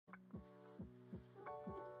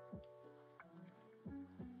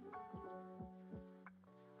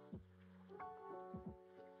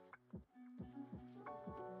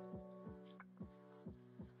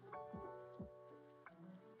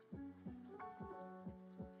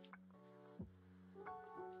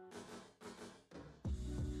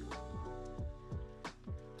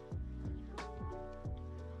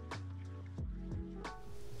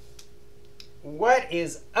What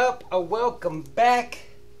is up? Welcome back.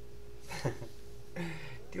 Do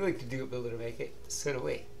you like to do it, build it, or make it? So do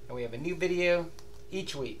we. And we have a new video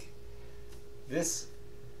each week. This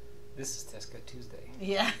is Test Cut Tuesday.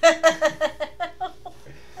 Yeah.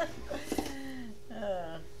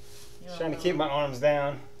 Trying to keep my arms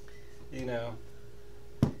down, you know.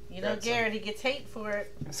 You know, Garrett, he gets hate for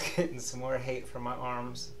it. I was getting some more hate from my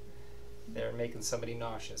arms. They're making somebody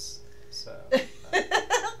nauseous. So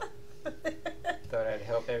thought I'd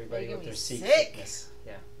help everybody with their sickness.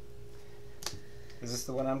 Yeah. Is this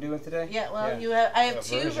the one I'm doing today? Yeah, well, yeah. I have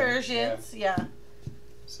two version. versions. Yeah.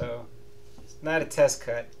 So it's not a test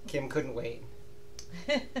cut. Kim couldn't wait.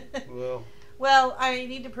 Well, I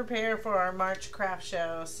need to prepare for our March craft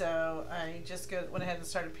show, so I just went ahead and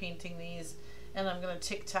started painting these, and I'm going to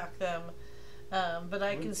TikTok them. But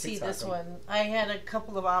I can see this one. I had a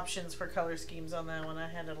couple of options for color schemes on that one. I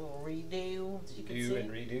had a little redo. You can see.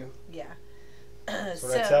 And redo? Yeah. That's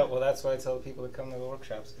what I tell. Well, that's what I tell the people that come to the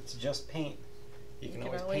workshops. It's just paint. You can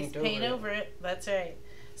always paint over it. That's right.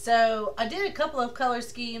 So I did a couple of color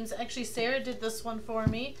schemes. Actually, Sarah did this one for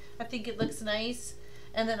me. I think it looks nice.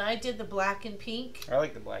 And then I did the black and pink. I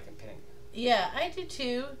like the black and pink. Yeah, I do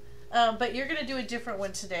too. But you're going to do a different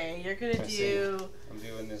one today. You're going to do... I'm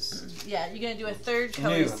doing this... Yeah, you're going to do a third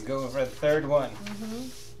color. I'm going for the third one.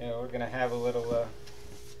 Mm-hmm. Yeah, we're going to have a little...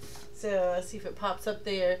 So, let's see if it pops up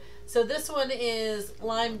there. So this one is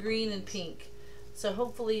lime green and pink. So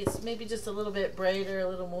hopefully it's maybe just a little bit brighter, a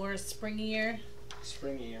little more springier.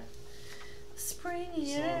 Springier. Springier.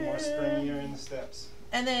 It's a little more springier in the steps.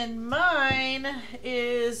 And then mine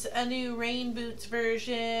is a new rain boots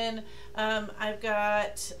version. I've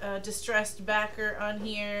got a distressed backer on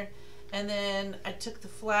here. And then I took the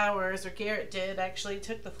flowers, or Garrett did actually,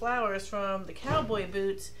 took the flowers from the cowboy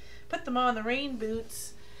boots, put them on the rain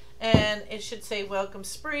boots, and it should say welcome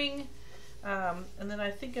spring. And then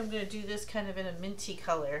I think I'm going to do this kind of in a minty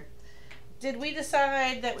color. Did we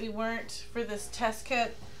decide that we weren't, for this test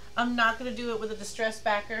kit, I'm not going to do it with a distressed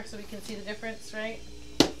backer so we can see the difference, right?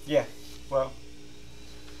 Yeah, well,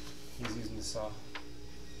 he's using the saw.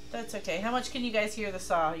 That's okay. How much can you guys hear the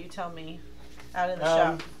saw? You tell me. Out in the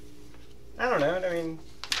shop. I don't know. I mean,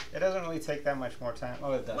 it doesn't really take that much more time.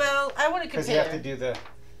 Oh, it does. Well, I want to compare. Because you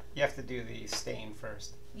have to do the stain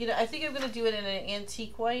first. You know, I think I'm going to do it in an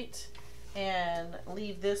antique white and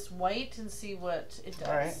leave this white and see what it does.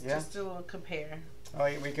 All right, yeah. Just a little compare.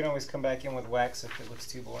 Oh, we can always come back in with wax if it looks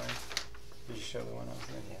too boring. Did you show the one I was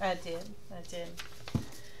in? Yeah. I did.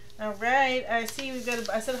 All right. I see we've got.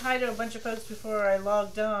 I said hi to a bunch of folks before I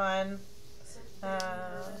logged on.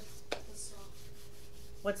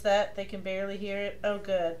 What's that? They can barely hear it. Oh,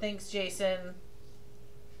 good. Thanks, Jason.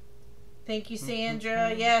 Thank you,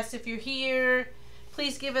 Sandra. Yes, if you're here,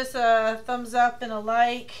 please give us a thumbs up and a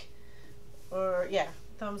like. Or, yeah,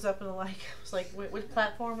 thumbs up and a like. I was like, which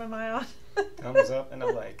platform am I on? Thumbs up and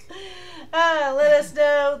a like. Let us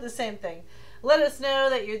know. The same thing. Let us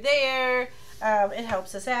know that you're there. It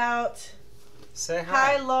helps us out. Say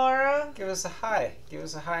hi. Hi, Laura. Give us a hi. Give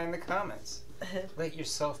us a hi in the comments. Let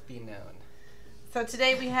yourself be known. So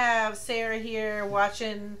today we have Sarah here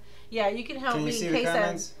watching. Yeah, you can help me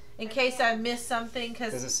in case I missed something.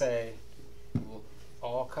 Does it say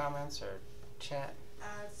all comments or chat?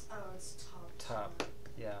 It's top.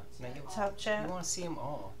 Yeah. Top chat. You want to see them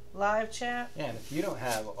all. Live chat. Yeah, and if you don't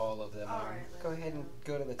have all of them on, go ahead and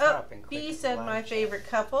go to the Oh, top and click B said live my chat. favorite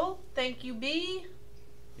couple. Thank you, B.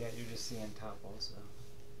 Yeah, you're just seeing top also.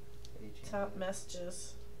 Top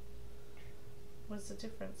messages. What's the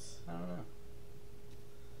difference? I don't know.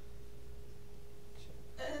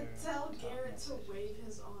 Tell Garrett to wave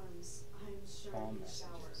his arms. I'm sure he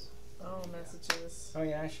showers. Oh, messages. Oh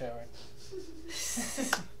yeah, I showered.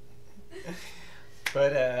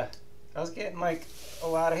 But I was getting like a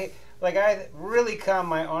lot of hate. Like I really calmed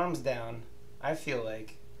my arms down, I feel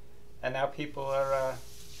like, and now people are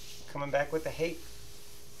coming back with the hate.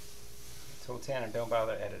 I told Tanner, don't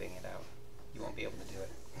bother editing it out. You won't be able to do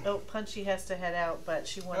it. Oh, Punchy has to head out, but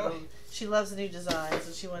she she loves the new designs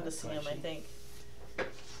and she wanted to see them, I think.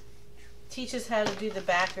 Teaches how to do the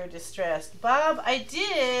backer distressed. Bob, I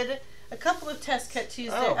did a couple of Test Cut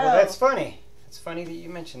Tuesday. Oh, well, that's funny. It's funny that you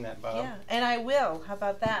mentioned that, Bob. Yeah, and I will. How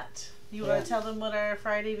about that? You want to tell them what our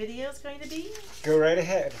Friday video is going to be? Go right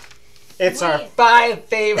ahead. It's our 5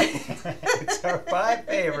 favorite. It's our 5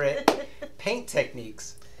 favorite paint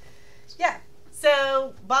techniques. Yeah.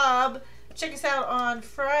 So, Bob, check us out on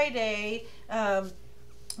Friday. We're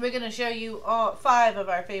going to show you all 5 of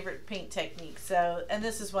our favorite paint techniques. So, and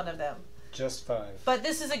this is one of them. Just 5. But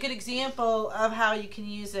this is a good example of how you can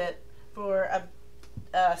use it for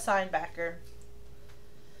a sign backer.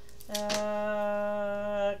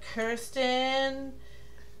 Kirsten.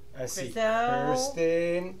 I see Grizel.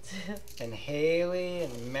 Kirsten and Haley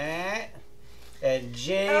and Matt and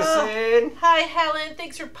Jason. Hi, Helen.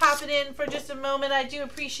 Thanks for popping in for just a moment. I do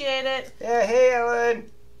appreciate it. Yeah, hey Ellen.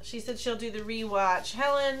 She said she'll do the rewatch.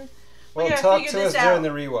 Helen, we Well, gotta talk figure to this us out. during the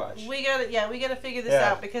rewatch. We gotta figure this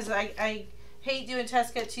Yeah. out because I hate doing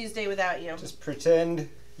Test Cut Tuesday without you. Just pretend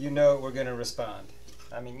you know we're gonna respond.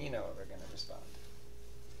 I mean, you know we're gonna respond.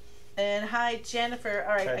 And hi, Jennifer.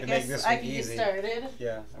 All right, Tried I to make guess this I one can easy. get started.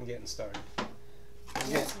 Yeah, I'm getting started.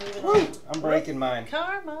 Let's move it Woo! on. I'm breaking mine.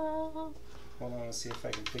 Karma. Hold on, let's see if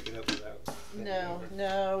I can pick it up without. bending No, over.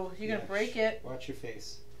 no, you're Yeah. gonna break it. Watch your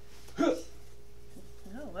face. Oh,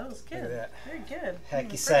 that was good. Look at that. Very good.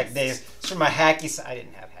 Hacky sack days. It's for my hacky sack. I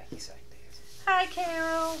didn't have hacky sack days. Hi,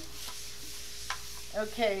 Carol.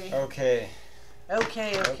 Okay. Okay.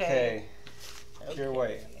 Okay. Okay. Pure Okay.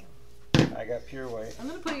 white. I got pure white. I'm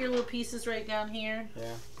gonna put your little pieces right down here.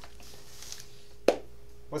 Yeah.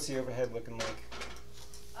 What's the overhead looking like?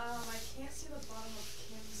 I can't see the bottom of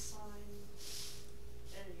Kim's sign.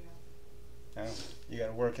 There you go. Oh, you got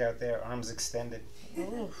to work out there. Arms extended.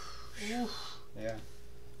 Oof. Oof. Yeah.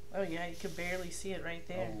 Oh yeah, you could barely see it right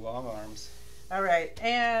there. Oh, long arms. All right,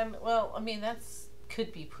 and well, I mean that's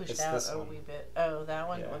could be pushed It's out this a one. wee bit. Oh, that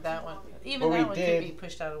one, Yeah. or that one. Even Well, that we one did- could be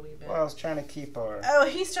pushed out a wee bit. Well, I was trying to keep our. Oh,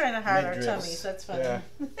 he's trying to hide our midriffs. tummies. That's funny. Yeah.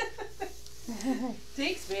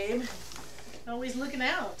 Thanks, babe. Always looking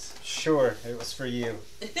out. Sure, it was for you.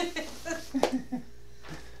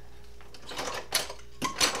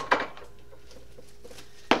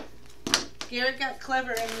 Garrett got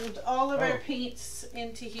clever and moved all of our Oh. paints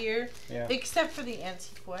into here, Yeah. except for the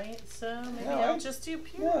antique white. So maybe No, I'll I- just do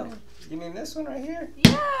pure. No. You mean this one right here?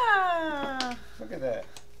 Yeah. Look at that.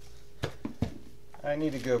 I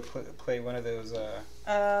need to go play one of those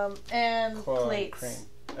And claw plates. crane.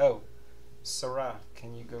 Oh, Sarah,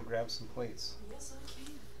 can you go grab some plates? Yes, I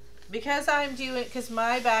can. Because I'm doing, because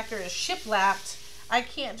my backer is shiplapped, I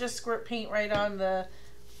can't just squirt paint right on the.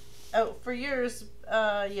 Oh, for yours,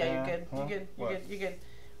 yeah, you're good. Huh? You're good. You're What? good. You're good.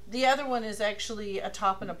 The other one is actually a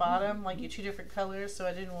top and a bottom, like you two different colors. So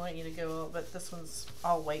I didn't want you to go, but this one's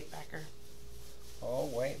all white backer. All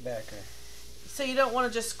white backer. So you don't want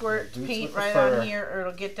to just squirt Boots paint with the right fur. on here, or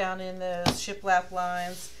it'll get down in the shiplap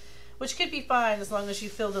lines, which could be fine as long as you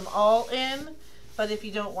fill them all in. But if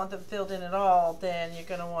you don't want them filled in at all, then you're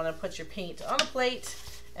going to want to put your paint on a plate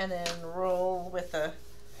and then roll with a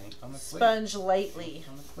Paint on the plate. sponge lightly. Paint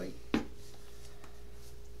on the plate.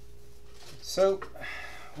 So,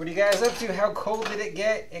 what are you guys up to? How cold did it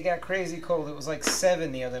get? It got crazy cold. It was like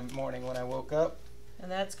 7 the other morning when I woke up. And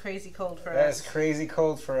that's crazy cold for That's us. crazy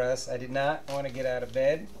cold for us. I did not want to get out of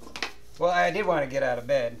bed. Well, I did want to get out of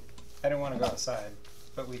bed. I didn't want to go outside,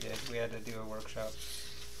 but we did. We had to do a workshop.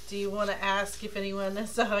 Do you want to ask if anyone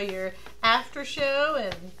saw your after show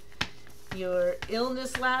and your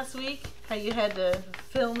illness last week? How you had to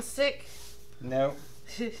film sick? No,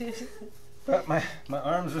 but my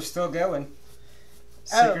arms were still going.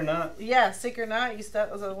 Sick Oh. or not. Yeah, sick or not.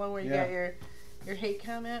 That was the one where you Yeah. got your hate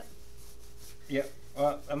comment. Yep.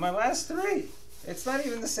 Well, my last 3. It's not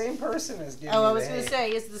even the same person as giving Oh, me I was the going hate. to say,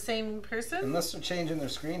 is it the same person? Unless they're changing their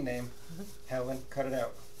screen name. Helen, cut it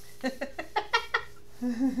out.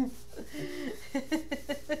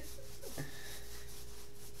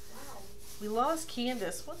 Wow. We lost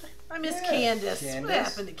Candace. What? I miss Yeah, Candace. What Candace.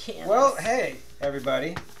 happened to Candace? Well, hey,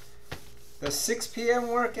 everybody. Does 6 p.m.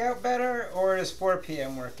 work out better or does 4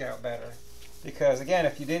 p.m. work out better? Because, again,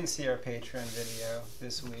 if you didn't see our Patreon video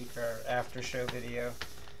this week, our after show video,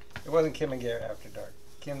 it wasn't Kim and Garrett After Dark.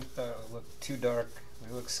 Kim thought it looked too dark.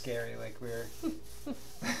 We looked scary, like we were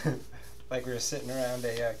like we were sitting around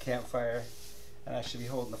a campfire, and I should be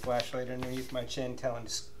holding the flashlight underneath my chin telling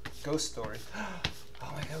this ghost story.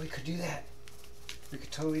 Oh my god, we could do that. We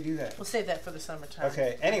could totally do that. We'll save that for the summertime.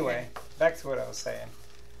 Okay, anyway, back to what I was saying.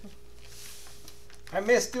 I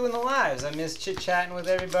miss doing the lives. I miss chit-chatting with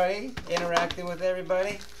everybody, interacting with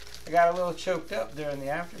everybody. I got a little choked up during the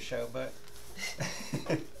after show, but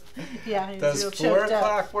Yeah, he was does real 4 choked up.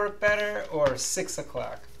 o'clock work better or 6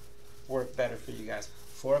 o'clock work better for you guys?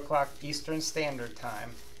 4 o'clock Eastern Standard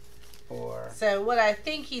Time or... So what I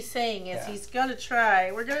think he's saying is Yeah. he's going to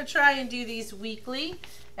try. We're going to try and do these weekly.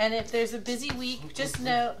 And if there's a busy week, just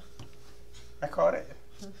know... I caught it.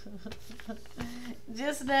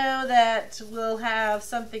 Just know that we'll have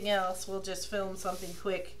something else. We'll just film something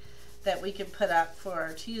quick that we can put up for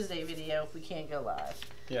our Tuesday video if we can't go live.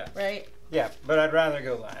 Yeah. Right? Yeah, but I'd rather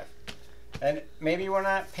go live. And maybe we're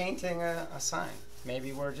not painting a sign.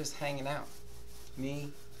 Maybe we're just hanging out.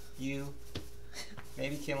 Me, you,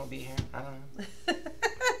 maybe Kim will be here. I don't know.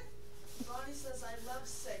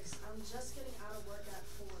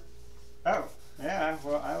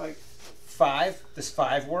 Well, I like 5. Does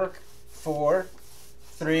 5 work? 4,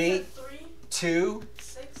 3, 3, 2.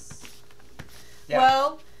 6. Yeah.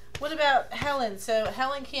 Well, what about Helen? So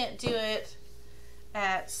Helen can't do it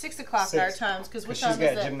at 6 o'clock 6. our times because what Because time she's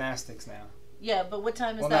is got that? gymnastics now. Yeah, but what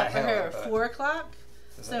time is Well, that not for her? Helen, but- 4 o'clock.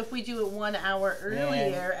 Is So that- if we do it 1 hour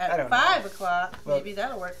earlier I at don't 5 know. o'clock, Look. maybe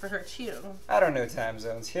that'll work for her too. I don't know time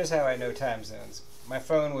zones. Here's how I know time zones. My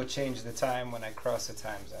phone will change the time when I cross a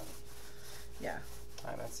time zone. Yeah.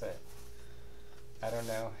 That's it. I don't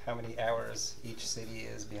know how many hours each city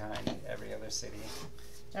is behind every other city.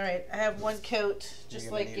 All right, I have one coat, just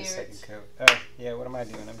You're gonna like need a Garrett's. second coat. Oh, yeah, what am I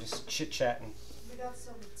doing? I'm just chit-chatting. We got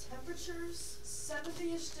some temperatures,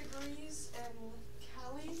 70-ish degrees in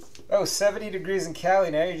Cali. Oh, 70 degrees in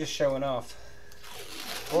Cali. Now you're just showing off.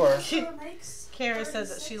 Or, Temperature makes Kara says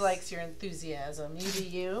that she 36, likes your enthusiasm. You do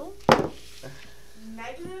you?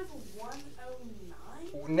 negative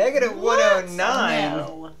 109. negative What? 109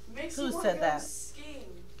 No. Makes Who you wanna said go that?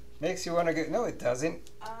 skiing. makes you want to go. No, it doesn't.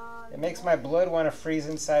 It makes No. my blood want to freeze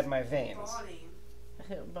inside my veins. Bonnie.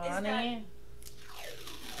 Bonnie.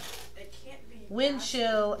 It can't be. Wind that.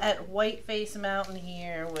 chill at Whiteface Mountain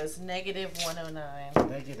here was negative 109.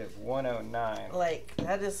 Negative 109. Like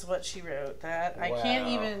that is what she wrote. That I can't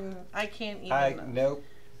Wow. even. I can't even. Nope.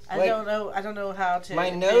 I like, don't know. I don't know how to. My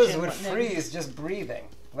nose envision would what negative- freeze just breathing.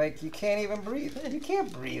 Like, you can't even breathe. You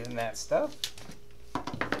can't breathe in that stuff.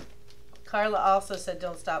 Carla also said,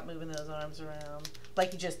 "Don't stop moving those arms around.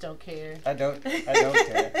 Like you just don't care." I don't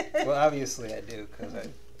care. Well, obviously I do, because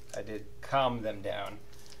I did calm them down.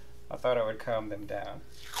 I thought I would calm them down.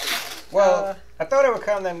 Well, I thought I would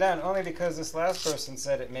calm them down only because this last person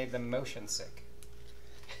said it made them motion sick.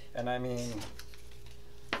 And I mean,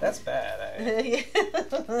 that's bad. I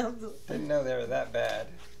didn't know they were that bad.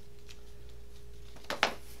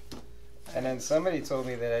 And then somebody told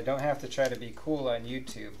me that I don't have to try to be cool on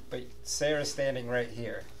YouTube, but Sarah's standing right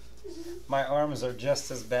here. My arms are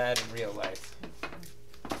just as bad in real life.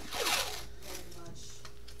 Very much.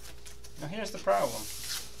 Now here's the problem.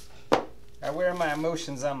 I wear my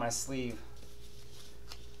emotions on my sleeve,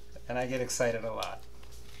 and I get excited a lot,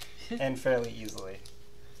 and fairly easily,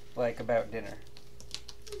 like about dinner.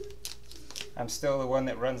 I'm still the one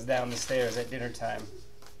that runs down the stairs at dinner time,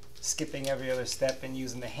 skipping every other step and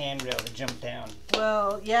using the handrail to jump down.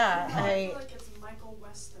 Well, yeah, I I. feel like it's Michael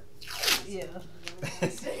Weston. Yeah.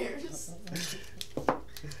 Downstairs.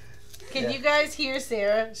 Can Yeah. you guys hear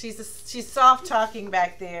Sarah? She's soft talking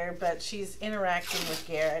back there, but she's interacting with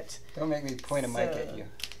Garrett. Don't make me point a mic at So- you.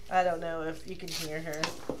 I don't know if you can hear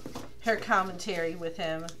her commentary with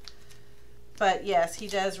him. But yes, he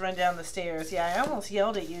does run down the stairs. Yeah, I almost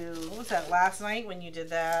yelled at you. What was that, last night when you did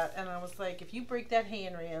that? And I was like, if you break that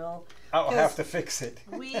handrail, I'll 'Cause- have to fix it.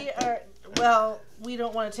 we are, well, we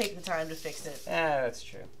don't want to take the time to fix it. Ah, that's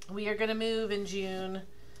true. We are going to move in June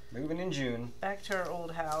Moving in June, back to our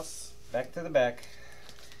old house. back to the back.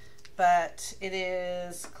 But it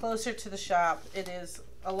is closer to the shop. It is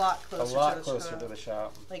a lot A closer lot to the closer shop. to the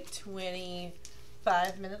shop. Like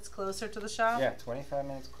 25 minutes closer to the shop. Yeah, 25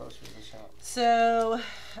 minutes closer to the shop. So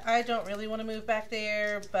I don't really want to move back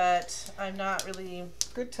there, but I'm not really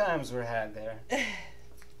Good times were had there.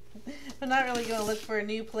 I'm not really going to look for a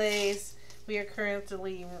new place. We are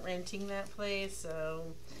currently renting that place, so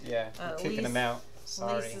Yeah, we're kicking lease- them out.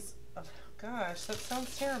 Sorry. lease is, oh, gosh, that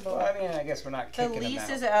sounds terrible. Well, I mean, I guess we're not The kicking them lease out.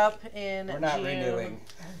 is up in We're not June, renewing.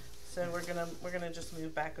 so we're gonna just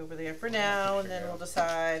move back over there for now, and then we'll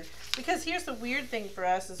decide. Because here's the weird thing for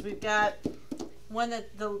us is we've got one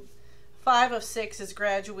that the 5 of 6 is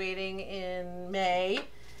graduating in May,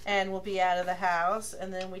 and will be out of the house,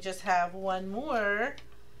 and then we just have one more,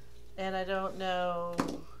 and I don't know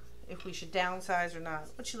if we should downsize or not.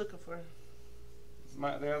 What you looking for?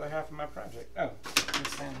 The other half of my project. Oh,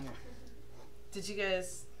 it's down here. Did you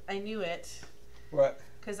guys? I knew it. What?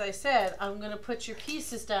 Because I said, I'm going to put your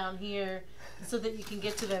pieces down here so that you can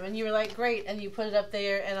get to them. And you were like, great. And you put it up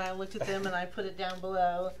there, and I looked at them, and I put it down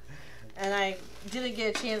below. And I didn't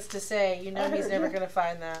get a chance to say, you know, I he's heard never you. going to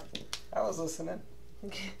find that. I was listening.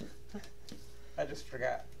 I just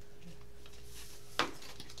forgot.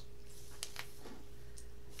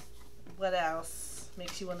 What else?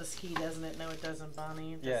 Makes you want to ski, doesn't it? No, it doesn't,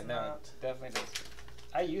 Bonnie. It Yeah, does no, not. it definitely does.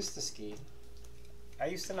 I used to ski. I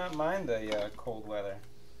used to not mind the cold weather.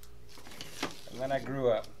 And then I grew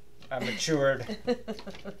up. I matured.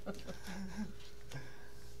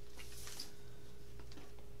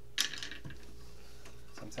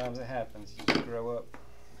 Sometimes it happens. You just grow up.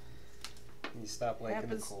 And you stop liking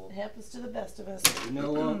the cold. Happens to the best of us. You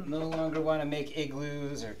no longer want to make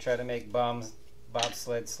igloos or try to make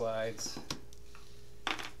bobsled slides.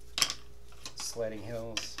 sledding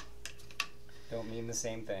hills don't mean the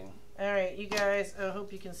same thing. All right, you guys, I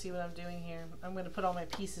hope you can see what I'm doing here. I'm going to put all my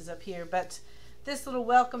pieces up here, but this little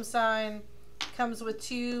welcome sign comes with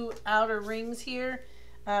 2 outer rings here,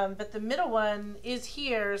 but the middle one is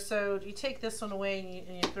here, so you take this one away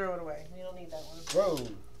and you throw it away. You don't need that one. Whoa!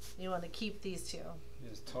 You want to keep these 2.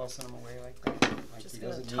 You're just tossing them away like that? Like Just he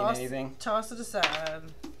gonna doesn't mean anything? toss it aside.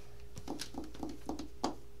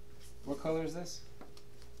 What color is this?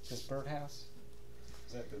 This birdhouse?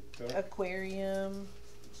 Is that the dark? Aquarium.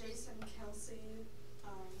 Jason Kelsey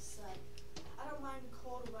said, I don't mind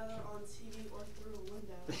cold weather on TV or through a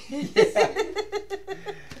window.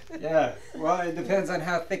 Yeah, well, it depends on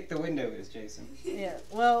how thick the window is, Jason. Yeah.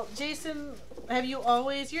 Well, Jason, have you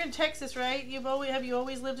always? You're in Texas, right? Have you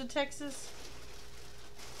always lived in Texas?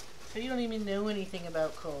 So you don't even know anything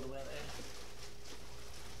about cold weather.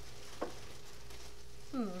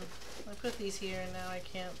 I put these here and now I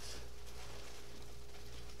can't.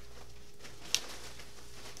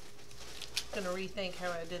 Gonna rethink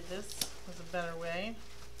how I did this. There's a better way.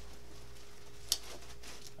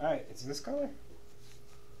 Alright, it's this color?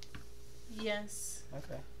 Yes.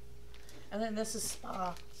 Okay. And then this is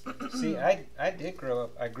spa. See, I did grow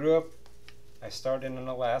up. I started in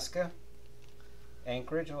Alaska,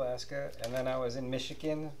 Anchorage, Alaska, and then I was in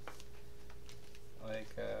Michigan,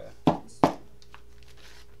 like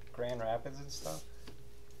Grand Rapids and stuff.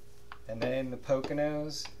 And then in the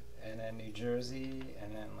Poconos, and then New Jersey,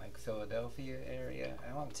 and then like Philadelphia area,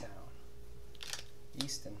 Allentown,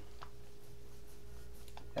 Easton,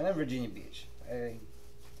 and then Virginia Beach. And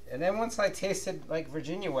then once I tasted like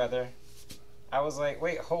Virginia weather, I was like,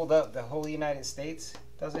 wait, hold up, the whole United States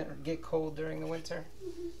doesn't get cold during the winter?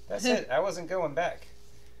 That's it, I wasn't going back.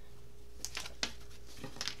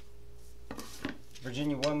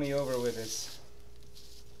 Virginia won me over with its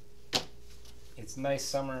nice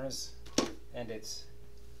summers and its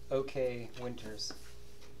okay winters.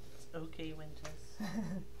 Okay, winters.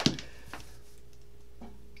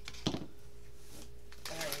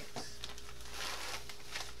 Alright.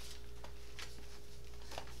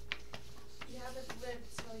 You haven't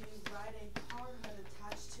lived till you ride a car hood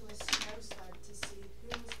attached to a snow sled to see who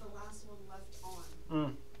was the last one left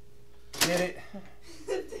on. Did it.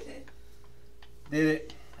 Did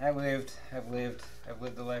it. I've lived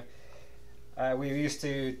the life. We used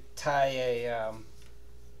to tie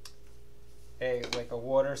a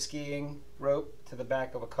water skiing rope to the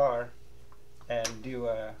back of a car and do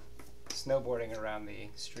snowboarding around the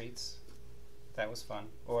streets. That was fun.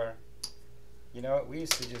 Or, you know what? We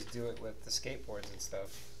used to just do it with the skateboards and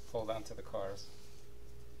stuff. Hold onto the cars.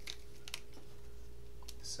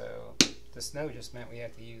 So the snow just meant we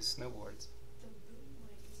had to use snowboards. The boom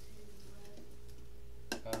mic is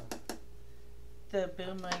hitting red. The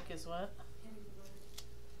boom mic is what? Hitting red.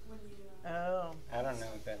 When you, Oh, I don't know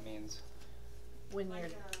what that means. when Like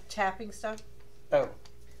you're a- tapping stuff? Oh,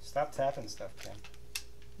 stop tapping stuff, Kim.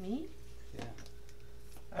 Me? Yeah.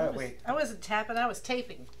 I Oh, was, wait. I wasn't tapping, I was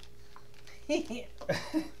taping. You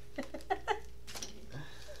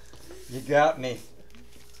got me.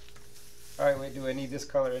 Alright, wait, do I need this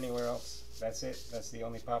color anywhere else? That's it? That's the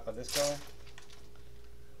only pop of this color?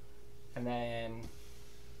 And then,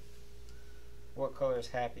 what color is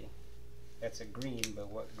happy? That's a green, but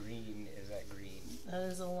what green is that green? That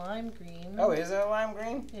is a lime green. Oh, is it a lime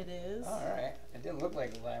green? It is. Alright, it didn't look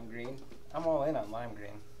like a lime green. I'm all in on lime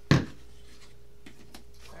green.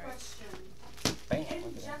 Question. Bam, In look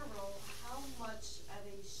at that. general, how much of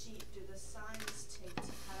a sheet do the signs take to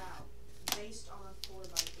cut out based on a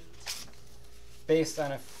 4x8? Based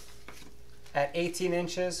on at 18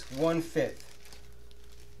 inches, 1/5.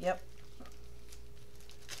 Yep.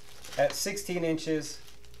 At 16 inches,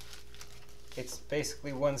 it's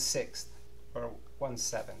basically 1/6 or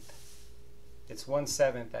 1/7. It's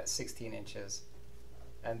 1/7 at 16 inches.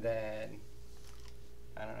 And then,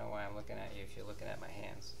 I don't know why I'm looking at you if you're looking at my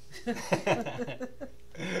hands.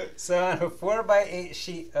 So on a 4x8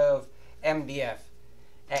 sheet of MDF,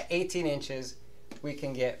 at 18 inches, we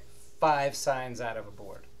can get 5 signs out of a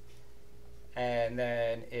board. And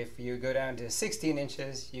then if you go down to 16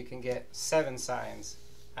 inches, you can get 7 signs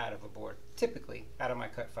out of a board, typically out of my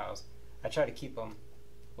cut files. I try to keep them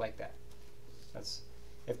like that. That's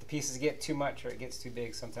if the pieces get too much or it gets too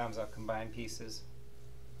big, sometimes I'll combine pieces.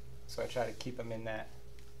 So I try to keep them in that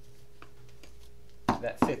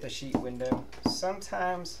fifth a sheet window.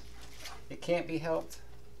 Sometimes it can't be helped,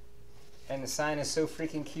 and the sign is so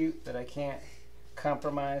freaking cute that I can't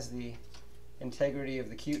compromise the integrity of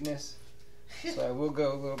the cuteness. So I will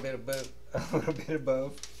go a little bit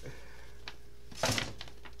above.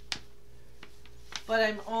 But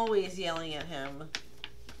I'm always yelling at him.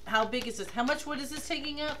 how big is this? How much wood is this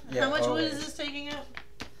taking up? Yeah, How much wood always. is this taking up?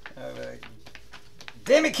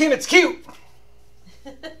 Damn it, Kim, it's cute!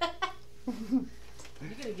 You're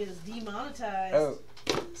gonna get us demonetized. Oh,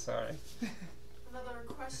 sorry. Another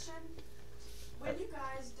question. When you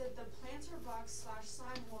guys did the planter box / sign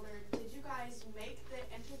holder, did you guys make the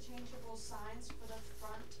interchangeable signs for the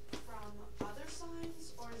front from other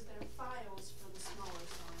signs, or is there files for the smaller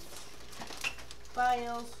signs?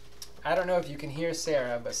 Files. I don't know if you can hear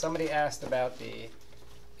Sarah, but somebody asked about the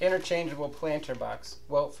interchangeable planter box.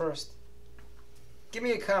 Well, first, give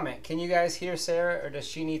me a comment. Can you guys hear Sarah, or does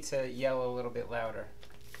she need to yell a little bit louder?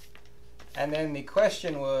 And then the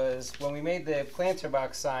question was, when we made the planter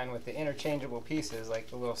box sign with the interchangeable pieces, like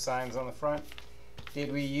the little signs on the front,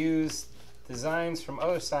 did we use designs from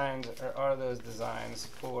other signs, or are those designs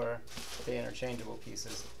for the interchangeable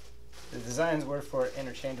pieces? The designs were for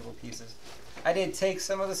interchangeable pieces. I did take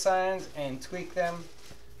some of the signs and tweak them.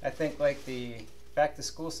 I think like the back to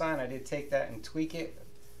school sign, I did take that and tweak it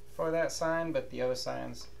for that sign, but the other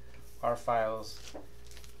signs are files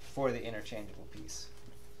for the interchangeable piece.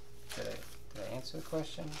 Did I answer the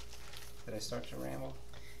question? Did I start to ramble?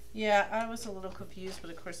 Yeah, I was a little confused,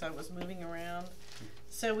 but of course I was moving around.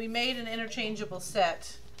 So we made an interchangeable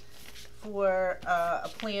set for a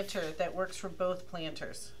planter that works for both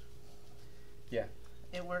planters. Yeah.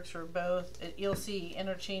 It works for both. You'll see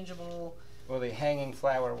interchangeable. Well, the hanging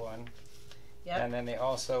flower one. Yep. And then they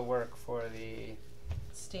also work for the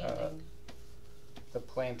Standing.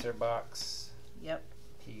 planter box Yep.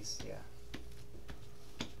 piece. Yeah.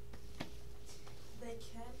 They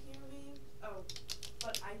can hear me. Oh,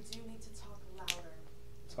 but I do need to talk louder.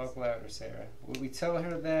 Talk louder, Sarah. Will we tell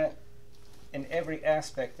her that in every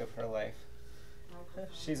aspect of her life?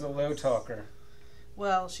 Microphone. She's a low talker.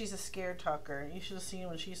 Well, she's a scared talker. You should have seen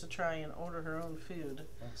when she used to try and order her own food.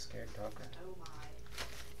 I'm a scared talker. Oh my.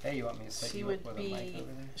 Hey, you want me to set She you would up with a mic be.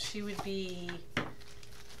 over there? She would be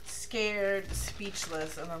scared,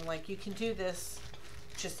 speechless, and I'm like, you can do this.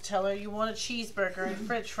 Just tell her you want a cheeseburger and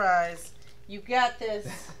French fries. You got this.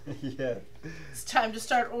 Yeah. It's time to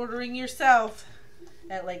start ordering yourself.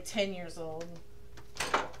 At like 10 years old.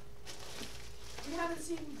 We haven't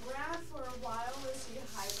seen Brad for a while. Is he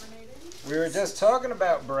hibernating? We were just talking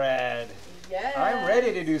about Brad. Yeah. I'm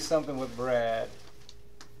ready to do something with Brad.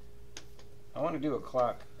 I want to do a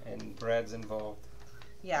clock, and Brad's involved.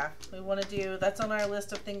 Yeah, we want to do. That's on our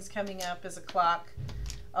list of things coming up is a clock.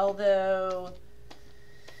 Although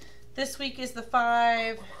this week is the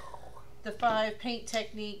five paint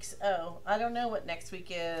techniques. Oh, I don't know what next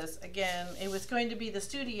week is. Again, it was going to be the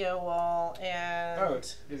studio wall and. Oh,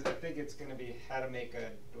 I think it's going to be how to make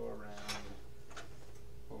a door round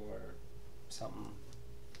or something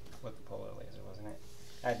with the polar laser, wasn't it?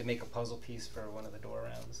 I had to make a puzzle piece for one of the door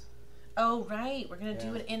rounds. Oh, right. We're going to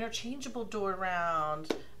do Yeah. an interchangeable door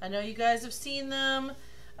round. I know you guys have seen them.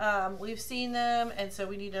 We've seen them, and so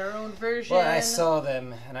we need our own version. Well, I saw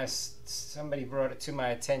them, and somebody brought it to my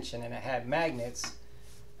attention, and it had magnets.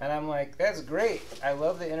 And I'm like, that's great. I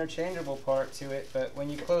love the interchangeable part to it, but when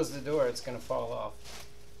you close the door, it's going to fall off.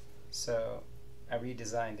 So I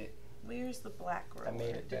redesigned it. Where's the black roller? I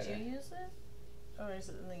made it Did better. you use it? Or is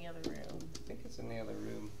it in the other room? I think it's in the other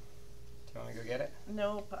room. Do you want me to go get it?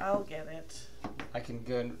 Nope, I'll get it. I can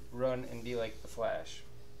go and run and be like the Flash.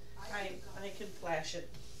 I can flash it.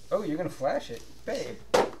 Oh, you're going to flash it? Babe,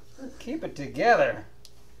 keep it together.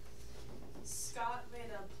 Scott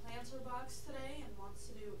made a planter box today and wants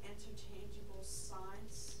to do interchangeable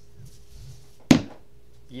signs.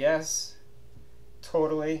 Yes,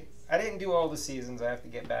 totally. I didn't do all the seasons. I have to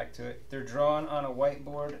get back to it. They're drawn on a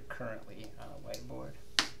whiteboard, currently on a whiteboard.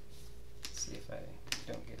 Let's see if I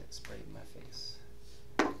don't get it sprayed in my face.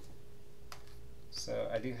 So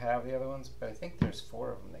I do have the other ones, but I think there's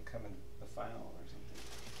 4 of them that come in the final or something.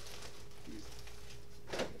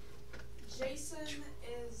 Jason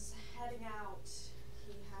is heading out.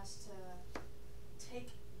 He has to take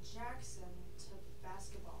Jackson to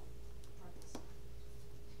basketball practice.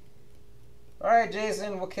 All right,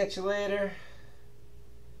 Jason, we'll catch you later.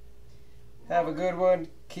 Have a good one.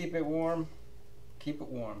 Keep it warm. Keep it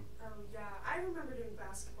warm. Oh yeah, I remember doing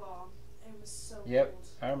basketball. It was so Yep, cold.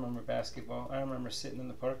 I remember basketball. I remember sitting in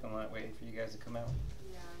the parking lot waiting for you guys to come out.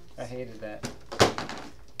 Yeah. I hated that.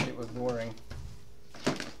 It was boring.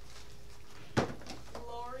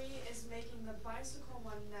 Lori is making the bicycle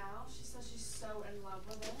one now. She says she's so in love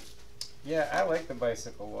with it. Yeah, I like the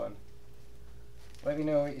bicycle one. Let me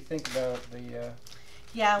know what you think about the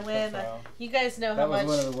Yeah, the when profile. you guys know That how was much.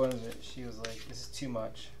 one of the ones that she was like, this is too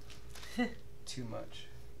much. Too much.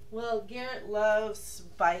 Well, Garrett loves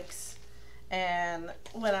bikes, And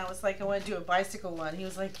when I was like, I want to do a bicycle one, he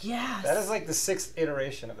was like, yes. That is like the 6th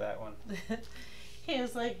iteration of that one. He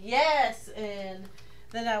was like, yes. And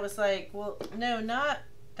then I was like, well, no, not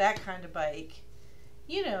that kind of bike.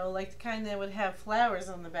 You know, like the kind that would have flowers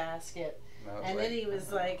on the basket. And then he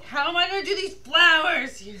was like, how am I going to do these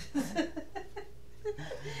flowers?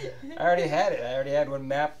 I already had it. I already had one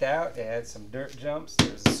mapped out. It had some dirt jumps.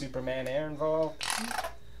 There was a Superman air involved.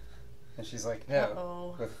 And she's like, no,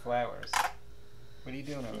 Uh-oh. with flowers. What are you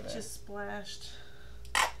doing over It there? just splashed.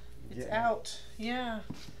 It's Yeah. out. Yeah.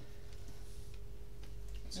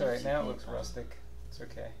 So right now it looks paint on. rustic. It's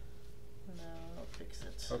okay. No, I'll fix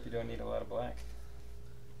it. Hope you don't need a lot of black.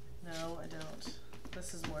 No, I don't.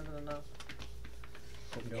 This is more than enough.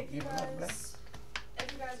 Hope you If don't you need a lot of black.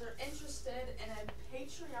 guys are interested in a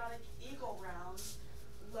patriotic eagle round,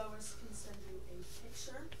 Lois can send you a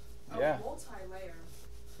picture of Yeah. multi-layer.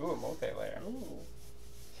 Ooh, a multi-layer. Ooh.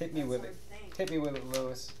 Hit me That's with her it. thing. Hit me with it,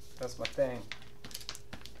 Lois. That's my thing.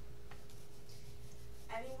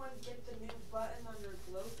 Anyone get the new button on your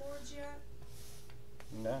Glowforge yet?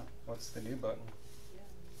 No. What's the new button?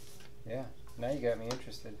 Yeah. Yeah. Now you got me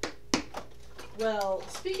interested. Well,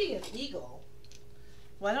 speaking of eagle,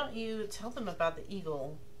 why don't you tell them about the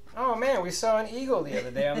eagle? Oh man, we saw an eagle the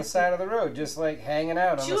other day on the side of the road, just like hanging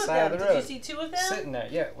out on Two the of side them. of the Did road. you see two of them? Sitting there.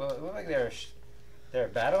 Yeah. Well, it looked like they were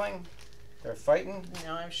battling. They're fighting.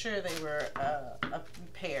 No, I'm sure they were a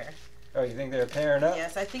pair. Oh, you think they're pairing up?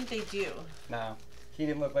 Yes, I think they do. No. He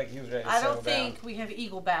didn't look like he was ready to I settle don't down. think we have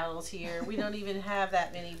eagle battles here. We don't even have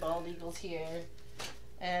that many bald eagles here.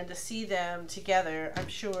 And to see them together, I'm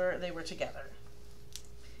sure they were together.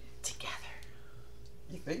 Together.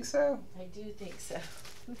 You think so? I do think so.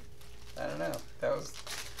 I don't know. That was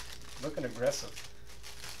looking aggressive.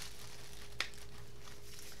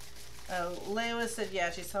 Lewa said,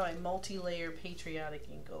 yeah, she saw a multi-layer patriotic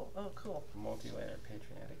eagle. Oh, cool. Multi-layer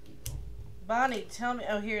patriotic eagle. Bonnie, tell me.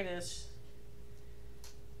 Oh, here it is.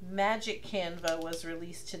 Magic Canva was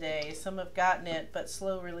released today. Some have gotten it, but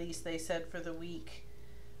slow release, they said, for the week.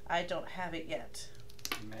 I don't have it yet.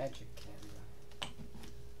 Magic Canva.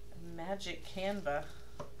 Magic Canva.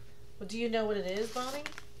 Well, do you know what it is, Bonnie?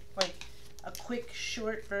 Like a quick,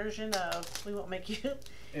 short version of. We won't make you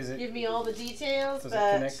Is it? give me all the details, Does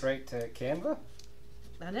but it connect right to Canva?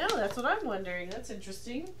 I know that's what I'm wondering. That's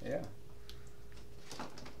interesting. Yeah.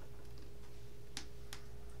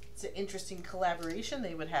 It's an interesting collaboration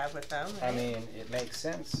they would have with them. I Right? mean, it makes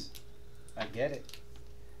sense. I get it.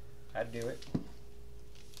 I'd do it.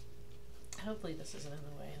 Hopefully this isn't in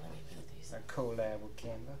the way. Let me put these. A collab with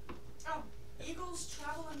Canva. Oh, eagles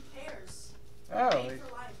travel in pairs. Oh, Made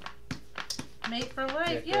for life. Made for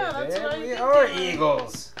life. yeah, Yeah, that's what I we think. are they were.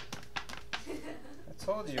 eagles. I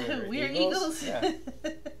told you we were We're eagles. eagles. Yeah.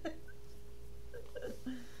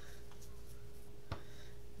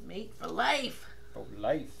 Made for life. For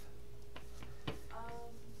life. Um,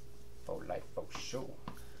 For life, for sure.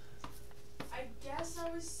 I guess I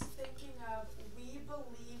was thinking of We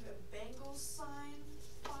Believe Bengals sign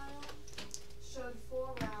file. Showed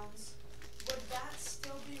 4 rounds. Would that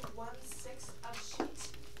still be 1/6 of sheet?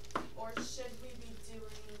 Or should we be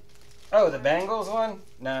doing... Oh, the Bengals one?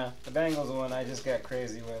 Nah, the Bengals one I just got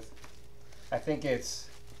crazy with. I think it's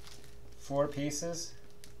 4 pieces.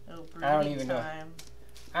 Oh, I don't breeding even know. time.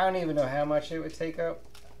 I don't even know how much it would take up.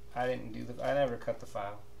 I never cut the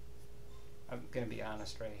file. I'm gonna be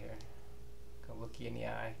honest right here. Gonna look you in the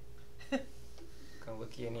eye. Gonna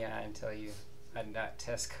look you in the eye and tell you I did not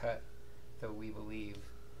test cut the We Believe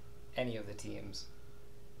any of the teams.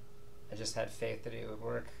 I just had faith that it would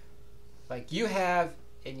work. Like you have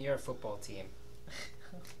in your football team.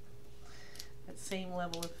 That same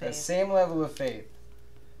level of That faith. same level of faith.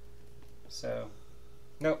 So,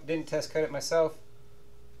 nope, didn't test cut it myself.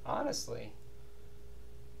 Honestly.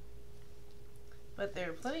 But there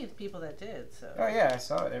are plenty of people that did. So. Oh yeah, I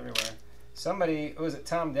saw it everywhere. Somebody, was it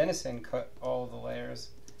Tom Dennison cut all the layers?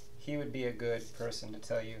 He would be a good person to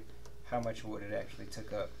tell you how much wood it actually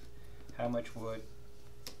took up. How much wood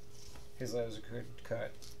his laser could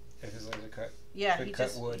cut. If his laser cut. Yeah, could he cut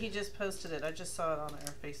just wood. he just posted it. I just saw it on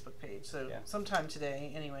our Facebook page. So Yeah. sometime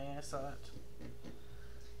today, anyway, I saw it.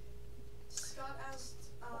 Scott asked,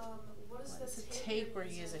 what is What the is the tape tape you're we're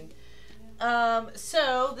using? Yeah.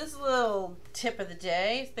 So this is a little tip of the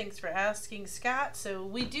day. Thanks for asking, Scott. So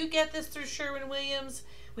we do get this through Sherwin-Williams.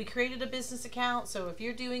 We created a business account. So if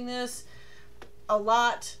you're doing this a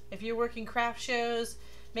lot, if you're working craft shows,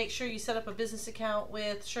 make sure you set up a business account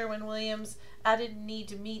with Sherwin-Williams. I didn't need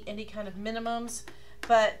to meet any kind of minimums,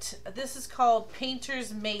 but this is called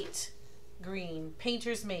Painter's Mate Green.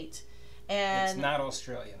 Painter's Mate. And It's not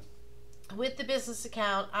Australian. with the business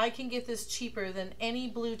account, I can get this cheaper than any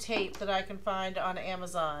blue tape that I can find on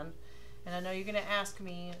Amazon. And I know you're going to ask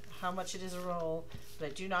me how much it is a roll, but I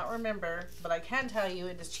do not remember. But I can tell you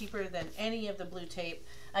it is cheaper than any of the blue tape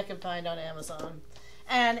I can find on Amazon.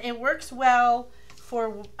 And it works well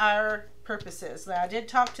for our purposes. Now, I did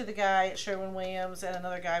talk to the guy at Sherwin-Williams and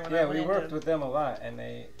another guy when I went we in worked to- with them a lot, and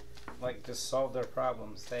they like just solved their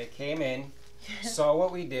problems. They came in, saw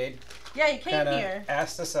what we did, Yeah, he came kind of here.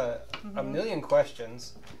 asked us a million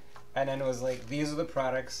questions, and then it was like, these are the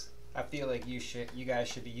products I feel like you guys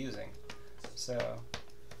should be using. So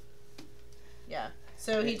Yeah.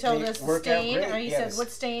 So he They- told they us the work out stain. great. Or he Yeah, said, the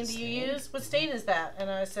 "What stain do you stain. use? What stain is that?" And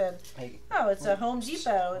I said, hey, "Oh, it's a Home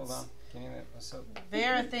Depot. hold It's on, give me that. What's up?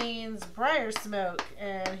 Varathane's Briar Smoke."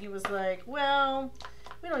 And he was like, "Well,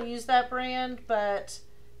 we don't use that brand, but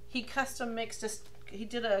he custom mixed us. He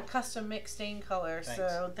did a custom mix stain color, Thanks.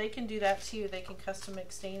 so they can do that too. They can custom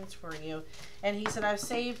mix stains for you." And he said, "I've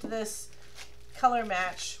saved this color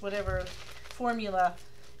match, whatever formula,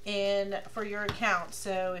 in for your account.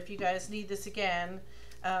 So if you guys need this again,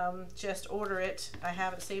 just order it. I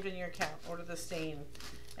have it saved in your account. Order the stain,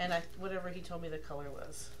 and whatever he told me the color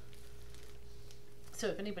was. So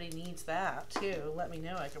if anybody needs that too, let me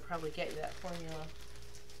know. I could probably get you that formula."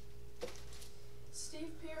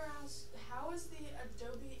 Steve Peer asked, how is the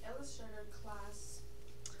Adobe Illustrator class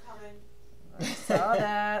coming? I saw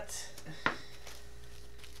that.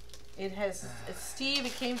 Steve,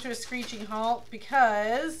 it came to a screeching halt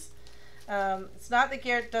because it's not that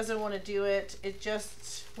Garrett doesn't want to do it. It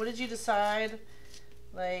just, what did you decide?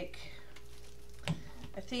 Like,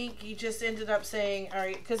 I think he just ended up saying, all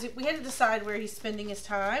right, because we had to decide where he's spending his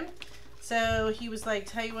time. So he was like,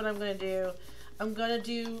 tell you what I'm going to do. I'm going to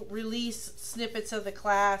do release snippets of the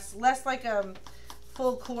class, less like a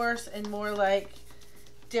full course and more like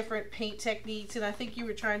different paint techniques. And I think you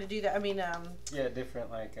were trying to do that. I mean, Yeah, different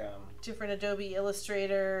like different Adobe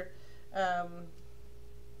Illustrator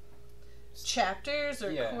chapters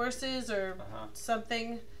or Yeah. courses or uh-huh.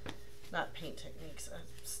 something. Not paint techniques. I'm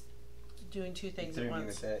just doing two things Threw at me with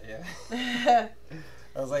once. that, yeah.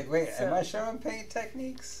 I was like, wait, am So- I showing paint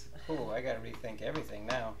techniques? Oh, I gotta rethink everything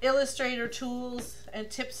now. Illustrator tools and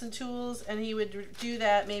tips and tools, and he would do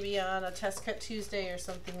that maybe on a Test Cut Tuesday or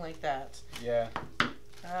something like that. Yeah.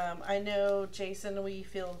 I know, Jason, we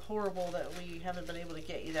feel horrible that we haven't been able to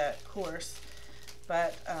get you that course,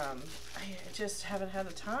 but I just haven't had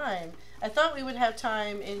the time. I thought we would have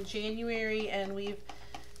time in January, and we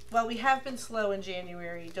have been slow in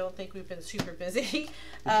January. Don't think we've been super busy.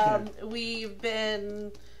 We've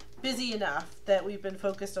been busy enough that we've been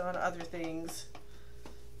focused on other things.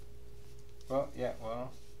 Well,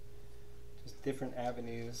 just different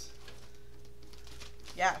avenues.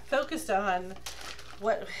 Yeah, focused on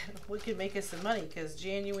what could make us some money, because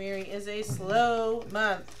January is a slow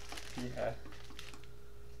month. Yeah.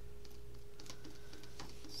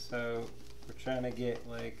 So we're trying to get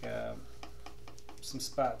like some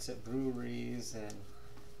spots at breweries and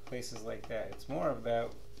places like that. It's more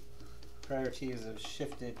about priorities have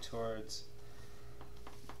shifted towards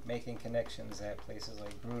making connections at places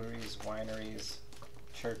like breweries, wineries,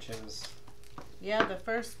 churches. Yeah, the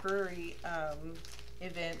first brewery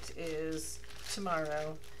event is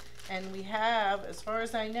tomorrow, and we have, as far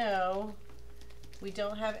as I know, we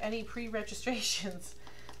don't have any pre-registrations.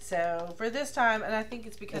 So for this time, and I think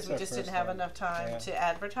it's because It's we our just didn't first have one. enough time Yeah. to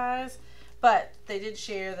advertise, but they did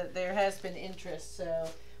share that there has been interest. So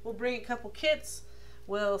we'll bring a couple kits.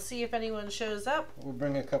 We'll see if anyone shows up. We'll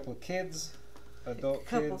bring a couple kids, adult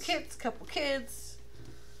Couple kids. kids.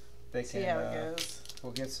 They See can. how it goes.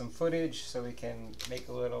 We'll get some footage so we can make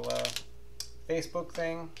a little Facebook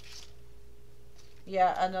thing.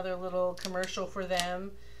 Yeah, another little commercial for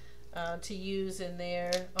them to use on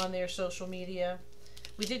their social media.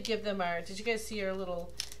 We did give them did you guys see our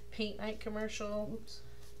little paint night commercial? Oops.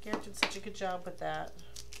 Garrett did such a good job with that.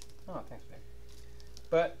 Oh, thanks, babe.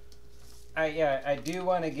 But I do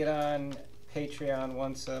want to get on Patreon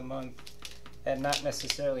once a month and not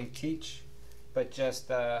necessarily teach, but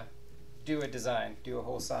just do a design, do a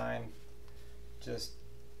whole sign, just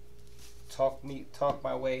talk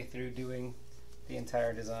my way through doing the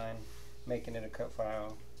entire design, making it a cut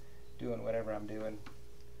file, doing whatever I'm doing.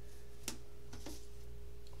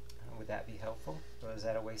 Would that be helpful, or is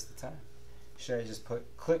that a waste of time? Should I just put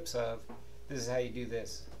clips of this is how you do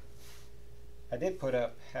this? I did put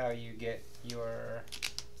up how you get your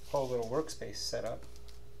whole little workspace set up.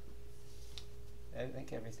 I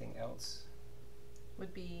think everything else,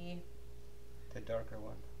 Would be, the darker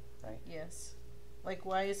one, right? yes. Like,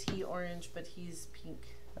 why is he orange but he's pink?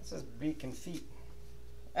 That says beak and feet.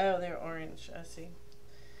 Oh, they're orange. I see.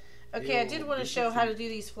 Okay, I did want to show how to do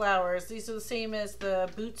these flowers. These are the same as the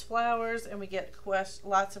Boots flowers, and we get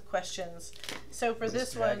lots of questions. So for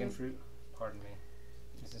this dragon one, fruit? Pardon me.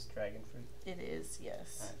 Is this dragon fruit? it is,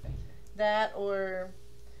 yes. All right, thank you. That, or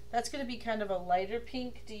that's going to be kind of a lighter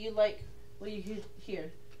pink. Do you like? Well, you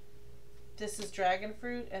here. This is dragon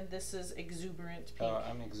fruit, and this is exuberant pink. Oh,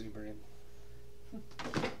 I'm exuberant.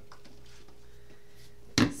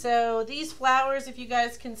 So these flowers, if you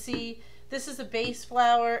guys can see, this is a base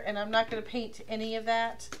flower, and I'm not going to paint any of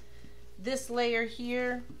that. This layer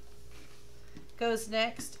here goes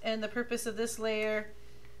next, and the purpose of this layer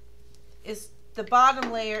is, the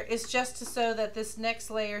bottom layer is just so that this next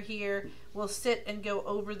layer here will sit and go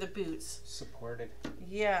over the boots. Supported.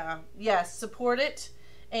 Yeah, yes, support it,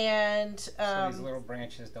 and so these little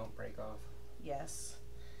branches don't break off. yes.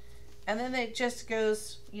 And then it just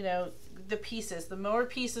goes, you know, the pieces. The more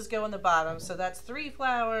pieces go in the bottom. So that's 3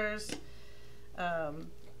 flowers.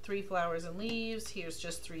 3 flowers and leaves. Here's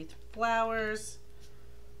just 3 flowers.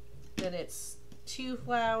 Then it's 2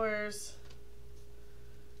 flowers,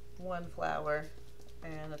 1 flower,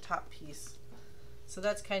 and a top piece. So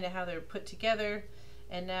that's kind of how they're put together.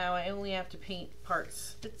 And now I only have to paint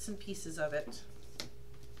parts, bits and pieces of it.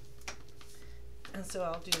 And so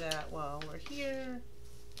I'll do that while we're here,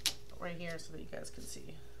 right here, so that you guys can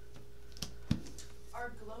see.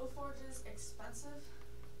 Are Glowforges expensive?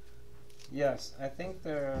 Yes, I think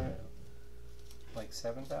they're like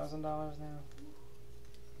 $7,000 now.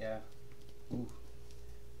 Yeah. Ooh.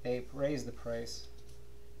 They raised the price.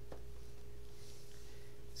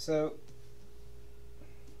 So,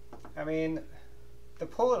 I mean, the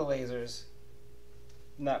Polar lasers,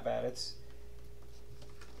 not bad.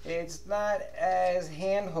 It's not as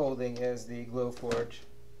hand-holding as the Glowforge,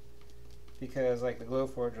 because like the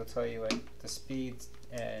Glowforge will tell you like the speed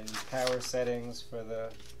and power settings for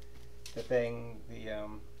the different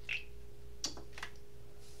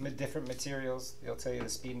materials. They'll tell you the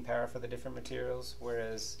speed and power for the different materials,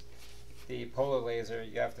 whereas the Polar laser,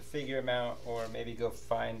 you have to figure them out, or maybe go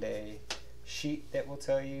find a sheet that will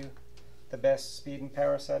tell you the best speed and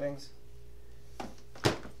power settings.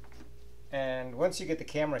 And once you get the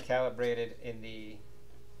camera calibrated in the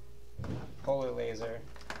Polar laser,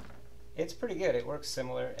 it's pretty good. It works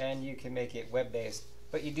similar, and you can make it web-based,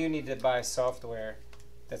 but you do need to buy software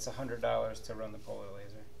that's $100 to run the Polar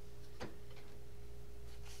laser.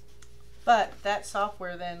 But that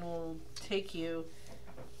software then will take you,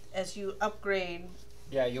 as you upgrade.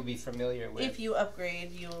 Yeah, you'll be familiar with. If you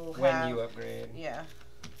upgrade, you'll when have. you upgrade. Yeah.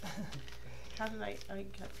 How did I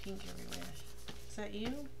got pink everywhere. Is that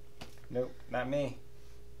you? Nope, not me.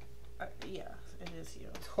 Yeah, it is you.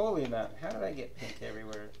 Totally not. How did I get pink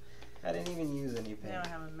everywhere? I didn't even use any pink. Now I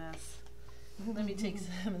have a mess. Let me take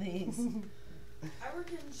some of these. I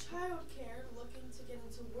work in childcare, looking to get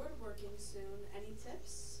into woodworking soon. Any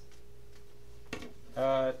tips?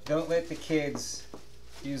 Don't let the kids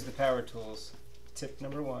use the power tools. Tip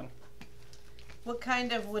number 1. What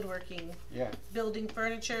kind of woodworking? Yeah. Building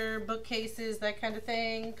furniture, bookcases, that kind of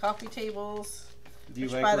thing, coffee tables. Do you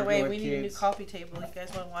Which, like by the way, working we with need a new kids? coffee table. You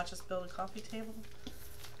guys want to watch us build a coffee table?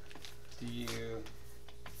 Do you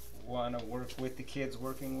want to work with the kids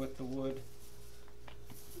working with the wood?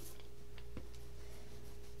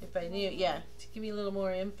 If I knew, yeah, to give me a little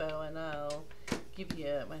more info, and I'll give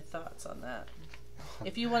you my thoughts on that.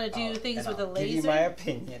 If you want to do things with a laser, give you my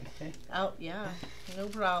opinion. yeah, no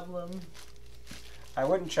problem. I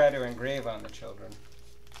wouldn't try to engrave on the children.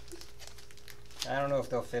 I don't know if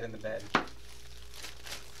they'll fit in the bed.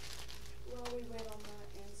 Well, we wait on that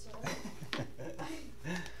answer.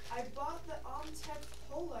 I bought the Omtech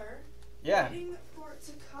Polar. Yeah. Waiting for it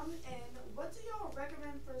to come in. What do y'all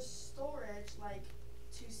recommend for storage, like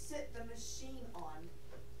to sit the machine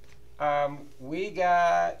on? We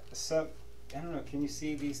got some. I don't know. Can you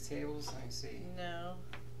see these tables? Let me see. No.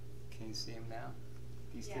 Can you see them now?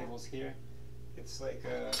 These Yeah. tables here. It's like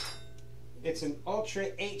a. It's an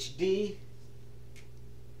Ultra HD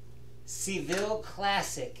Seville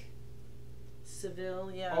Classic.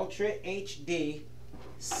 Seville, yeah. Ultra HD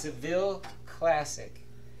Seville Classic,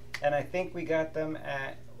 and I think we got them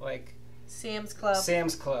at like Sam's Club.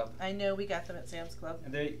 Sam's Club. I know we got them at Sam's Club.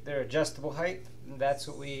 And they're adjustable height, and that's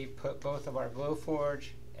what we put both of our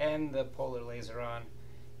Glowforge and the Polar laser on.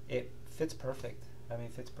 It fits perfect. I mean,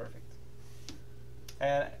 it fits perfect.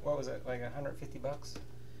 And what was it, like $150?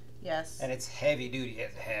 Yes. And it's heavy duty.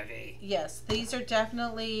 It's heavy. Yes, these are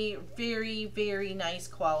definitely very, very nice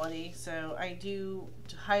quality. So I do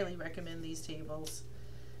highly recommend these tables.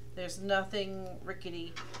 There's nothing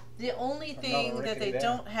rickety. The only thing that they rickety there.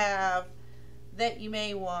 don't have that you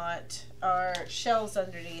may want are shelves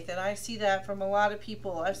underneath, and I see that from a lot of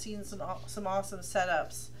people. I've seen some awesome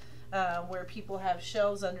setups where people have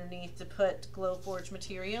shelves underneath to put Glowforge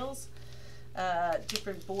materials,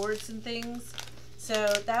 different boards and things. So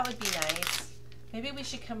that would be nice. Maybe we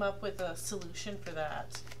should come up with a solution for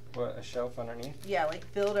that. What, a shelf underneath? Yeah,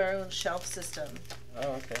 like build our own shelf system.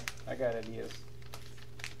 Oh, okay. I got ideas.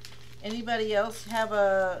 Anybody else have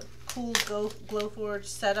a cool Glowforge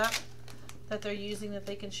setup that they're using that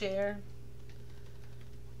they can share?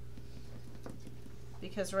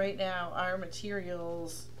 Because right now our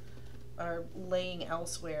materials are laying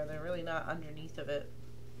elsewhere. They're really not underneath of it.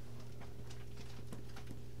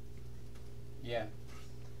 Yeah.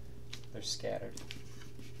 They're scattered.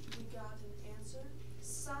 We got an answer.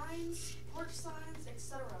 Signs, porch signs,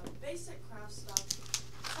 etc. Basic craft stuff.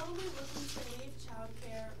 Totally looking to leave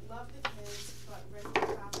childcare, love the kids, but ready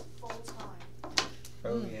to craft full time.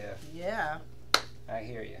 Oh, yeah. Yeah. I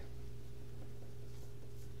hear you.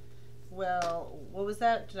 Well, what was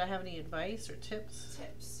that? Did I have any advice or tips?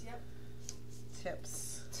 Tips, yep.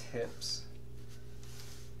 Tips. Tips.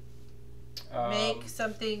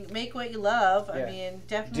 Make what you love. Yeah. I mean,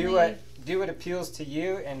 definitely. Do what appeals to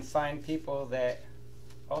you, and find people that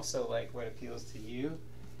also like what appeals to you.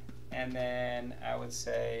 And then I would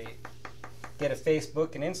say get a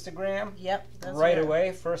Facebook and Instagram. Yep. That's right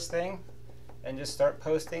away, first thing, and just start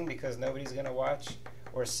posting, because nobody's going to watch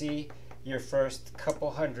or see your first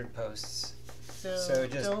couple hundred posts. So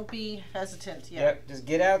just don't be hesitant. Yeah. Yep, just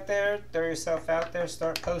get out there, throw yourself out there,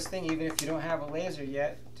 start posting. Even if you don't have a laser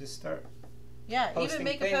yet, just start. Yeah, posting even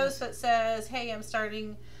make things. a post that says, hey, I'm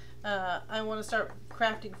starting, I want to start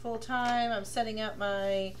crafting full time. I'm setting up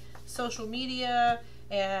my social media,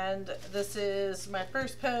 and this is my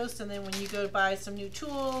first post. And then when you go to buy some new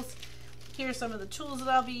tools, here's some of the tools that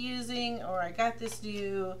I'll be using, or I got this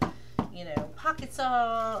new, pocket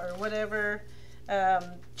saw or whatever.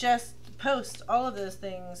 Just post all of those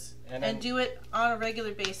things and do it on a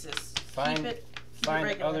regular basis.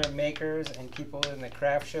 Find other makers and people in the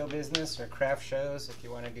craft show business, or craft shows, if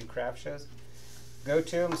you want to do craft shows. Go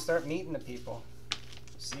to them, start meeting the people.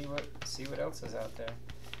 See what else is out there.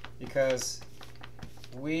 Because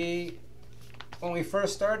when we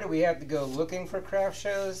first started, we had to go looking for craft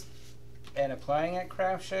shows and applying at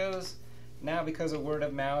craft shows. Now, because of word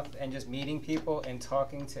of mouth and just meeting people and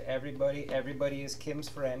talking to everybody is Kim's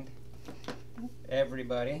friend.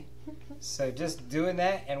 Everybody. So just doing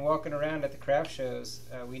that and walking around at the craft shows,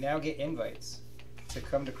 we now get invites to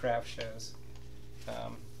come to craft shows.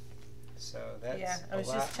 So that's I was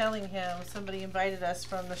just telling him, somebody invited us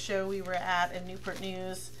from the show we were at in Newport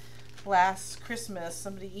News last Christmas.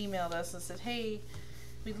 Somebody emailed us and said, hey,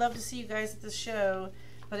 we'd love to see you guys at the show.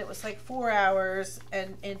 But it was like 4 hours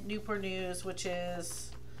in Newport News, which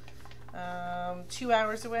is 2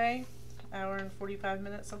 hours away. Hour and 45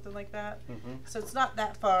 minutes, something like that. Mm-hmm. So it's not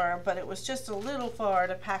that far, but it was just a little far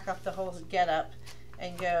to pack up the whole get-up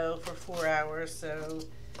and go for 4 hours. So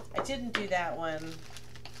I didn't do that one,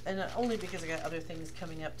 and only because I got other things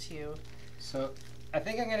coming up too. So I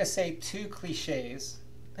think I'm going to say 2 cliches,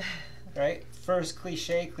 right? First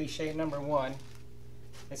cliche number 1.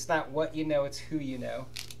 It's not what you know, it's who you know.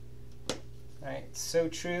 Right? So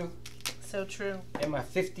true. So true. In my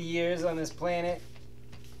 50 years on this planet,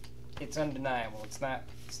 it's undeniable. It's not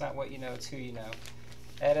what you know, it's who you know.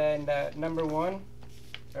 And number 1,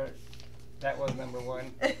 or that was number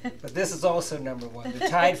 1, but this is also number 1. They're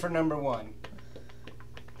tied for number 1.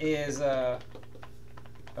 Is I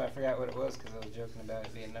forgot what it was because I was joking about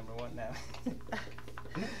it being number 1 now.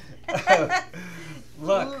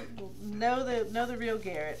 Luck. Know the real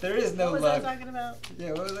Garrett. There is no luck. What was I talking about?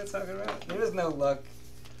 Yeah, what was I talking about? There is no luck.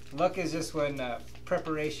 Luck is just when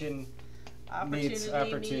preparation meets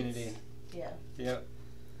opportunity. Yeah. Yep.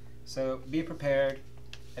 So be prepared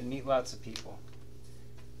and meet lots of people.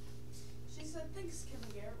 She said, thanks, Kim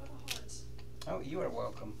Garrett, with a heart. Oh, you are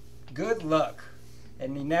welcome. Good luck.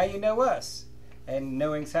 And now you know us. And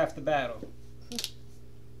knowing's half the battle.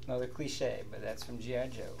 Another cliche, but that's from G.I.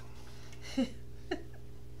 Joe.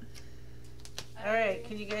 All right,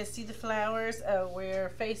 can you guys see the flowers? Oh, we're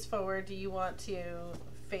face forward. Do you want to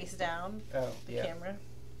face down the camera?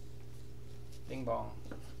 Bing bong.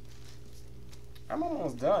 I'm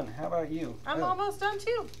almost done. How about you? I'm almost done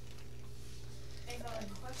too. Another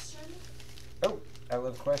question. Oh, I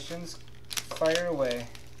love questions. Fire away.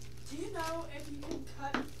 Do you know if you can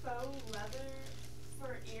cut faux leather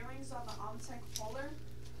for earrings on the Omtech Polar?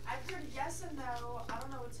 I've heard yes and no. I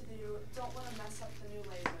don't know what to do. Don't want to mess up the new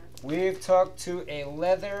laser. We've talked to a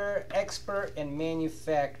leather expert and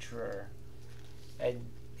manufacturer. And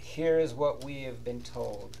here is what we have been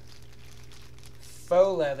told.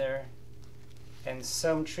 faux leather and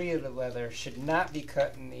some treated leather should not be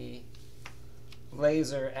cut in the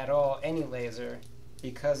laser at all, any laser,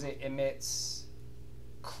 because it emits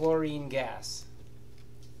chlorine gas.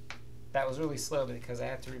 That was really slow because I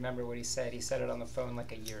have to remember what he said. He said it on the phone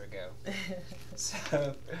like a year ago.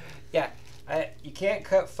 So, yeah, you can't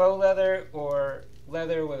cut faux leather or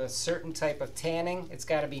leather with a certain type of tanning. It's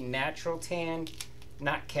got to be natural tanned,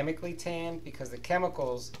 not chemically tanned, because the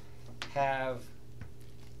chemicals have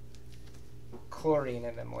chlorine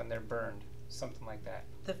in them when they're burned, something like that.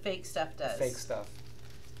 The fake stuff does. Fake stuff.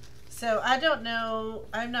 So I don't know.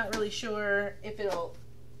 I'm not really sure if it'll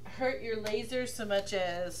hurt your laser so much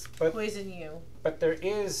as poison you. But there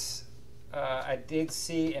is, I did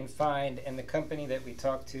see and find, in the company that we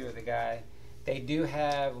talked to, the guy, they do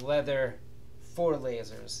have leather for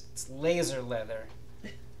lasers. It's laser leather.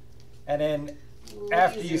 And then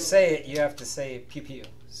after you say it, you have to say pew pew.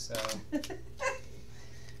 So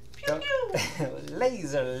Pew pew.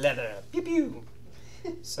 laser leather, pew pew.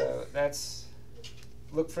 So that's,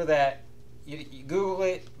 look for that. You Google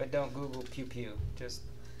it, but don't Google pew pew. Just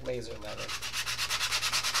laser leather.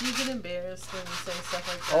 You get embarrassed when you say stuff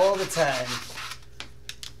like that. All the time.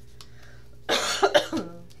 I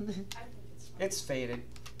think it's fun. It's faded.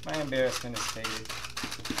 My embarrassment is faded.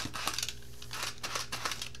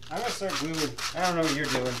 I'm gonna start gluing. I don't know what you're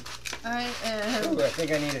doing. I am. Ooh, I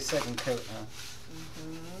think I need a second coat, huh?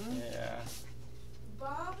 Mhm. Yeah.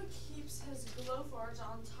 Bob keeps his Glowforge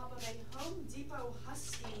on top of a Home Depot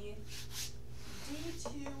Husky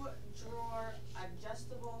D2 drawer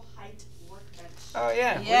adjustable height workbench. Oh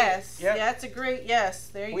yeah. Yes. Yep. That's a great yes.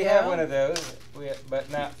 There you We go. have one of those, but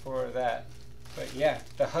not for that. But yeah,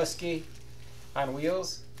 the Husky on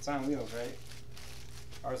wheels. It's on wheels, right?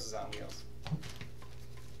 Ours is on wheels.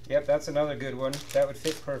 Yep, that's another good one. That would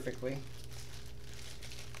fit perfectly.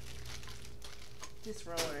 This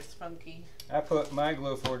roller is funky. I put my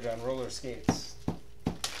Glowforge on roller skates.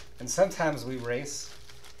 And sometimes we race.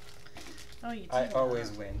 Oh, you do. I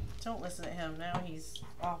always win. Don't listen to him. Now he's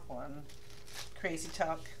off on crazy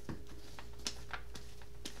talk.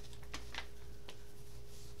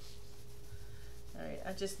 Alright,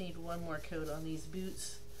 I just need one more coat on these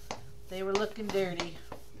boots. They were looking dirty.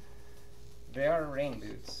 They are rain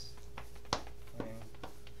boots. I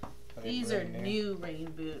mean, they These are brand new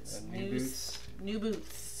rain boots. New boots. New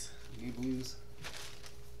boots. New blues.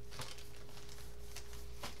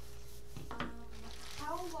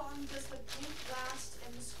 How long does the paint last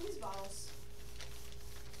in the squeeze bottles?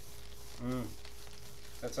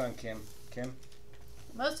 That's on Kim. Kim?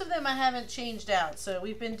 Most of them I haven't changed out. So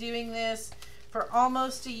we've been doing this for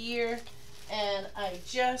almost a year. And I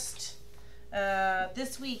just,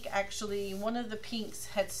 this week actually, one of the pinks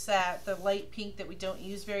had sat, the light pink that we don't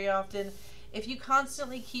use very often. If you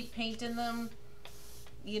constantly keep painting them,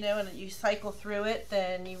 you know, and you cycle through it,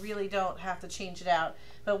 then you really don't have to change it out.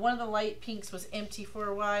 But one of the light pinks was empty for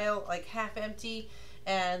a while, like half empty,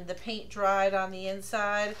 and the paint dried on the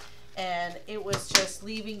inside, and it was just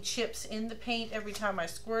leaving chips in the paint every time I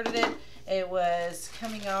squirted it. It was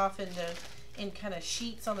coming off in kind of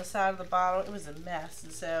sheets on the side of the bottle. It was a mess,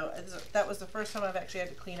 and so that was the first time I've actually had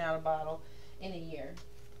to clean out a bottle in a year.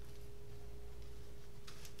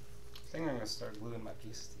 I think I'm going to start gluing my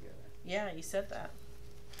pieces together. Yeah, you said that.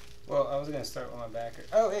 Well, I was going to start with my backer.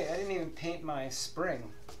 Oh, hey, I didn't even paint my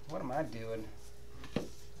spring. What am I doing?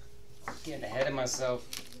 Getting ahead of myself.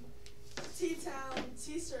 T-Town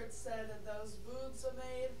T-shirt said that those boots are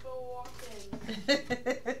made for walking.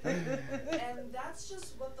 And that's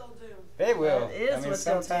just what they'll do. They will. That is I mean, what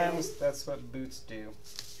they'll do. sometimes that's what boots do.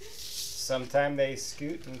 Sometimes they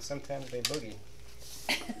scoot and sometimes they boogie.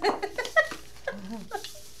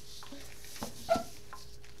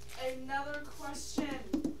 Another question.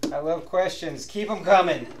 I love questions. Keep them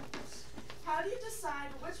coming. How do you decide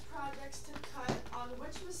which projects to cut on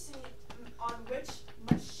which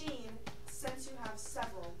machine since you have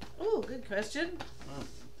several? Ooh, good question.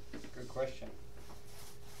 Good question.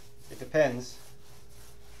 It depends.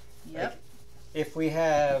 Yep. If we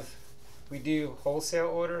do wholesale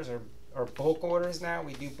orders or bulk orders now,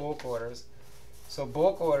 we do bulk orders. So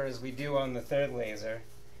bulk orders we do on the third laser.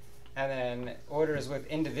 And then orders with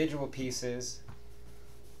individual pieces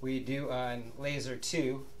we do on laser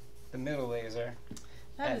 2, the middle laser.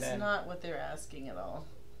 That And is then- not what they're asking at all.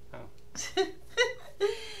 Oh.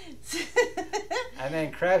 And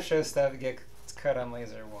then craft show stuff gets cut on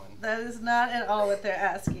laser 1. That is not at all what they're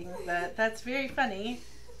asking, but that's very funny.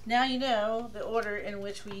 Now you know the order in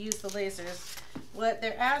which we use the lasers. What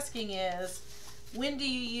they're asking is, when do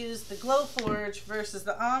you use the Glowforge versus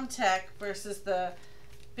the OmTech versus the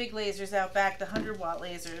big lasers out back, the 100-watt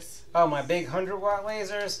lasers. Oh, my big 100-watt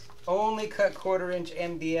lasers only cut 1/4-inch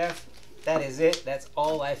MDF. That is it. That's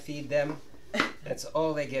all I feed them. That's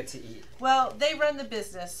all they get to eat. Well, they run the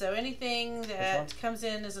business, so anything that comes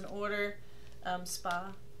in as an order,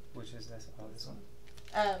 spa. Which is this? Oh, this one.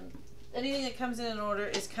 Anything that comes in an order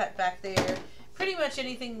is cut back there. Pretty much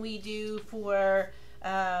anything we do for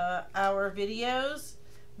our videos,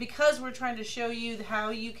 because we're trying to show you how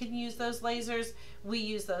you can use those lasers, we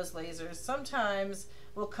use those lasers. Sometimes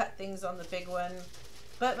we'll cut things on the big one,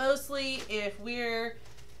 but mostly if we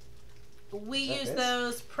use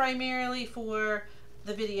those primarily for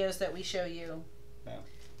the videos that we show you. No.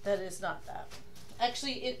 That is not that.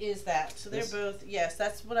 Actually, it is that. So they're This? both, yes,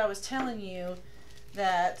 that's what I was telling you,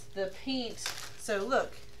 that the paint, so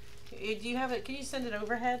look, do you have it, can you send it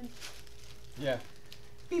overhead? Yeah.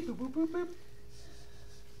 Beep, boop, boop, boop, boop.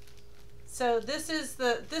 So this is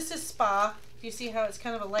Spa. You see how it's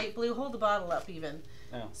kind of a light blue? Hold the bottle up even.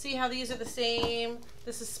 Oh. See how these are the same?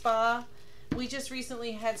 This is Spa. We just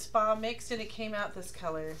recently had Spa mixed and it came out this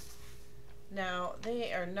color. Now,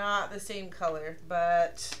 they are not the same color,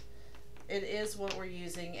 but it is what we're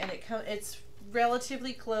using, and it's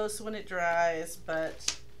relatively close when it dries,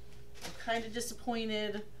 but I'm kind of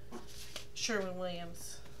disappointed.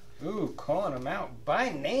 Sherwin-Williams. Ooh, calling them out by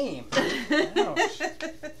name. Ouch.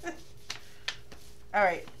 All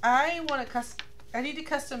right, I need to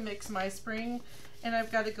custom mix my spring, and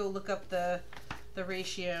I've got to go look up the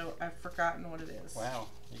ratio. I've forgotten what it is. Wow,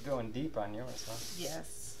 you're going deep on yours, huh?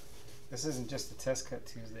 Yes. This isn't just a test cut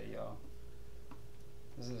Tuesday, y'all.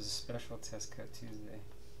 This is a special test cut Tuesday.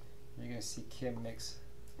 You're gonna see Kim mix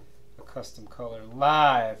a custom color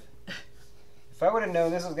live. If I would have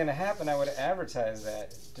known this was gonna happen, I would have advertised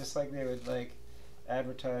that. Just like they would like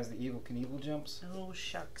advertise the Evel Knievel jumps. Oh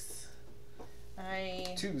shucks.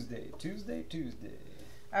 Tuesday.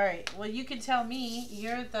 All right. Well, you can tell me.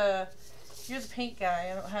 You're the paint guy.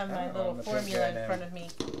 I don't have my I'm little the paint formula guy in now. front of me.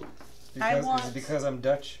 Is it because I'm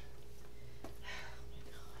Dutch?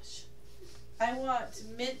 I want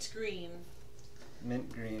mint green.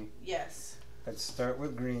 Mint green. Yes. Let's start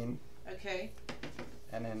with green Okay.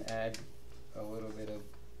 and then add a little bit of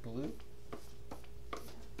blue.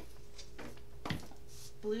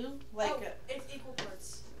 Blue? Like Oh, it's equal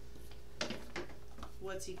parts.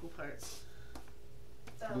 what's equal parts?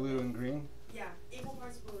 Blue and green. Yeah, equal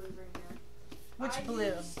parts blue and green. Yeah. Which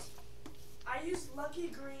blue? I used Lucky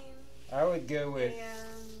Green I would go with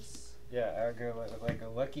and I would go with like a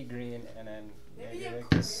lucky green and then maybe maybe a like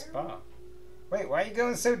clear a spa. Wait, why are you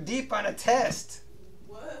going so deep on a test?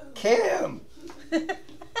 whoa. Kim! I would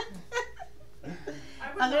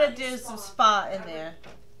I'm not gonna use do some spa in there.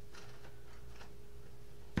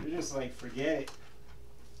 You're just like, forget it.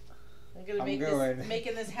 I'm gonna I'm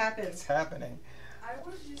making this happen. It's happening. I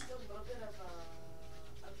would have used a little bit of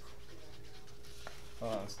a clear.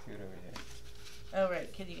 Hold on, let's do it over here. Oh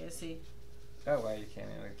right, can you guys see? Oh, wow, you can't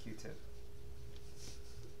even with a Q-tip.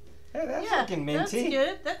 Hey, that's Yeah, looking minty. that's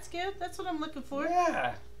good. That's good. That's what I'm looking for.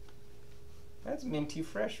 Yeah. That's minty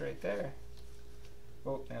fresh right there.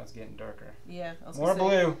 Oh, now it's getting darker. Yeah. I was More gonna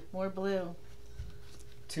say, blue. More blue.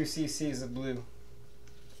 2 cc's of blue.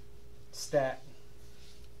 Stat.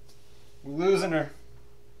 We're losing her.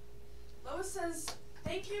 Lois says,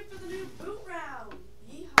 "Thank you for the new boot round.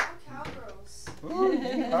 Yeehaw, cowgirls." Ooh,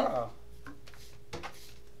 yeehaw.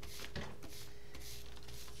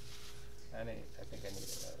 I think I need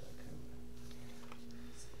it.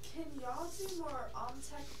 Can y'all do more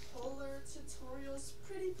Omtech Polar tutorials,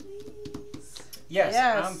 pretty please? Yes,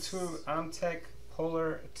 Yes. Omtech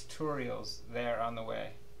Polar tutorials. They're on the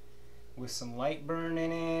way. With some light burn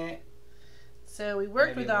in it. So we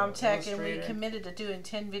worked Maybe with a little Omtech and we illustrator. committed to doing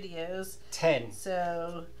 10 videos. 10.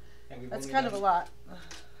 So And we've that's only kind of a done lot.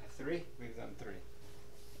 3? We've done 3.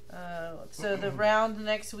 So the round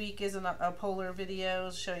next week is a polar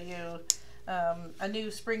video. Show you a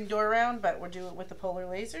new spring door round, but we'll do it with the polar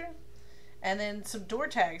laser. And then some door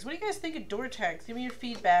tags. What do you guys think of door tags? Give me your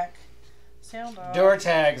feedback. Sound off. Door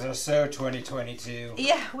tags are so 2022.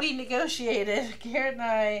 Yeah, we negotiated. Garrett and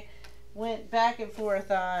I went back and forth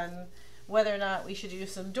on whether or not we should do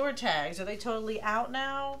some door tags. Are they totally out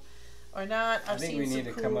now or not? I I've think seen we some need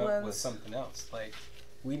to cool come up ones. with something else. Like,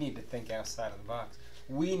 we need to think outside of the box.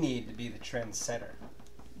 We need to be the trendsetter.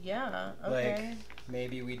 Yeah, okay. Like,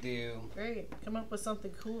 maybe we do. Great. Come up with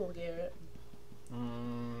something cool, Garrett.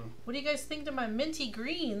 What do you guys think of my minty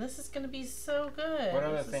green? This is going to be so good. What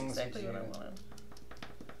other This is things would exactly you- what I wanted.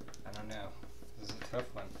 I don't know. This is a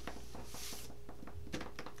tough one.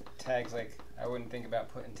 Tags, like, I wouldn't think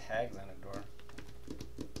about putting tags on a door.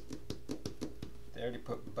 They already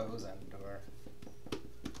put bows on the door.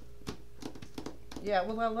 Yeah,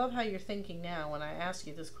 well, I love how you're thinking now. When I asked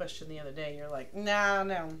you this question the other day, you're like, no,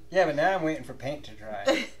 no. Yeah, but now I'm waiting for paint to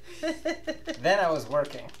dry. Then I was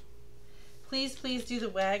working. Please do the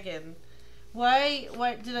wagon. Why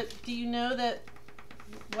do you know that,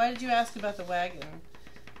 why did you ask about the wagon,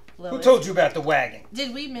 Lois? Who told you about the wagon?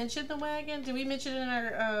 Did we mention the wagon? Did we mention it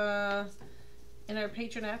in our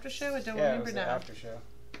patron after show? I don't Yeah, it remember was now. the after show.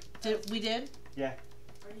 We did? Yeah.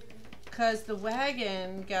 Because the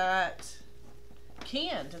wagon got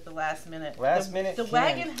canned at the last minute. Last minute The canned.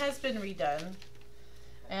 wagon has been redone,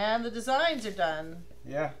 and the designs are done.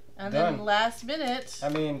 Yeah. And done. then last minute. I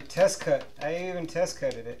mean, test cut. I even test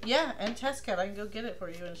cutted it. Yeah, and test cut. I can go get it for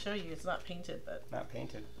you and show you. It's not painted, but. Not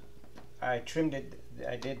painted. I trimmed it.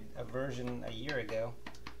 I did a version a year ago.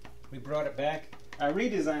 We brought it back. I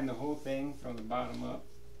redesigned the whole thing from the bottom up.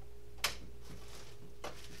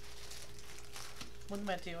 What am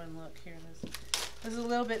I doing? Look, here it is. This is a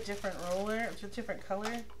little bit different roller. It's a different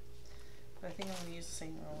color. But I think I'm going to use the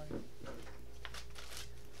same roller.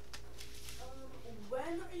 When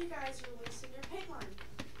are you guys releasing your paint line?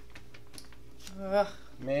 Ugh.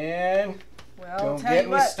 Man, Well, don't tell get you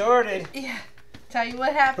me what. started. Yeah. Tell you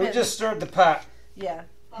what happened. Who just stirred the pot? Yeah.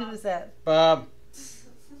 Who was that? Bob.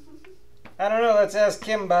 I don't know. Let's ask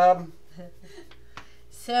Kim, Bob.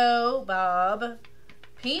 So, Bob,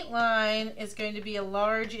 paint line is going to be a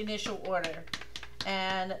large initial order.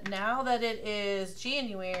 And now that it is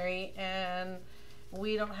January and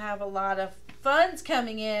we don't have a lot of funds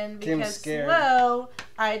coming in Kim's because scared. slow,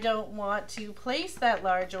 I don't want to place that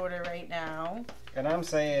large order right now. And I'm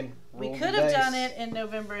saying, We roll could the have dice. done it in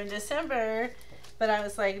November and December, but I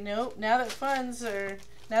was like, nope, now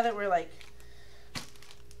that we're like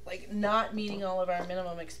not meeting all of our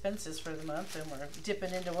minimum expenses for the month and we're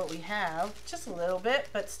dipping into what we have, just a little bit,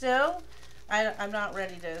 but still, I'm not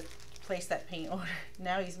ready to place that paint order.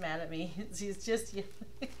 Now he's mad at me. He's just,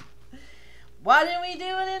 why didn't we do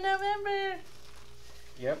it in November?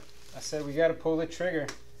 Yep. I said we got to pull the trigger.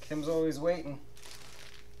 Kim's always waiting.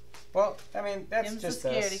 Well, I mean, that's Kim's just a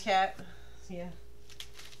scaredy us. cat. Yeah.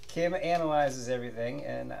 Kim analyzes everything,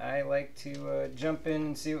 and I like to jump in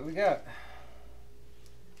and see what we got.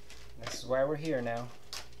 This is why we're here now.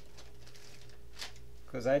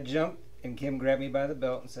 Because I jumped, and Kim grabbed me by the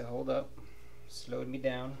belt and said, hold up. Slowed me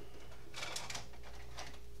down.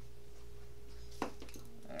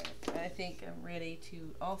 Alright, I think I'm ready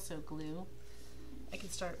to also glue. I can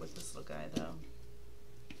start with this little guy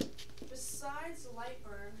though. Besides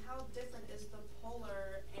Lightburn, how different is the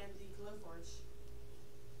Polar and the Glowforge?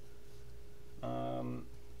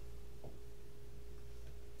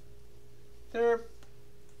 They're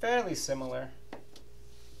fairly similar.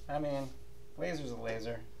 I mean, laser's a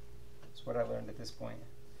laser. That's what I learned at this point.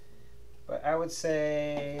 But I would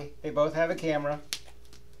say they both have a camera.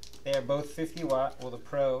 They are both 50 watt. Well, the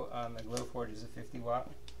Pro on the Glowforge is a 50 watt.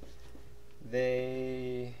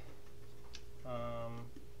 They, hold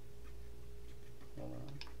on.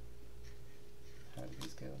 How did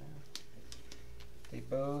these go now? They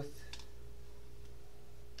both,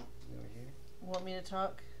 over here, Want me to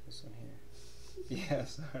talk? this one here. Yeah,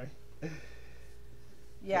 sorry.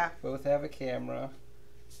 Yeah. They both have a camera.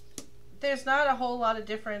 There's not a whole lot of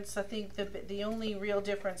difference. I think the only real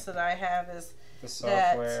difference that I have is The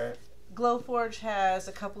software. Glowforge has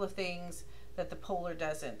a couple of things that the Polar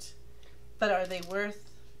doesn't. But are they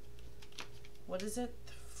worth, what is it,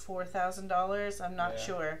 $4,000? I'm not Yeah.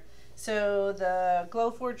 sure. So the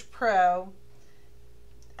Glowforge Pro,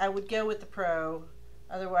 I would go with the Pro.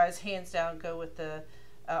 Otherwise, hands down, go with the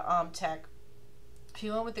OMTech. If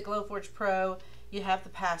you went with the Glowforge Pro, you have the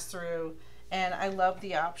pass-through. And I love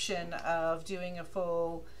the option of doing a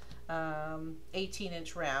full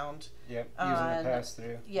 18-inch round. Yep, using the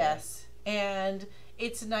pass-through. Yes. And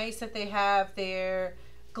it's nice that they have their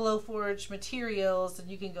Glowforge materials, and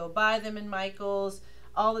you can go buy them in Michael's,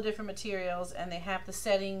 all the different materials, and they have the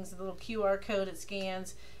settings, the little QR code it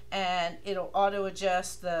scans, and it'll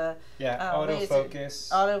auto-adjust the Autofocus.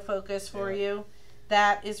 autofocus for you.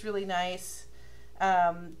 That is really nice.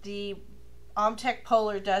 The OMTech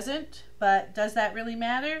Polar doesn't, but does that really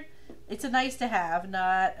matter? It's a nice to have,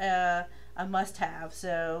 not a must have.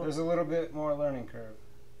 So There's a little bit more learning curve.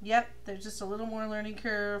 yep, there's just a little more learning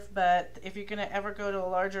curve, but if you're gonna ever go to a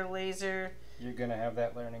larger laser, You're gonna have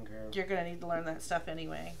that learning curve. you're gonna need to learn that stuff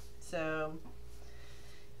anyway. So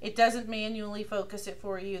it doesn't manually focus it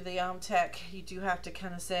for you, the OMTech. You do have to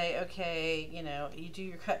kind of say, okay, you do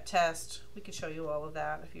your cut test. We could show you all of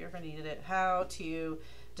that if you ever needed it. How to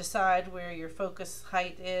decide where your focus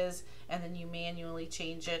height is, and then you manually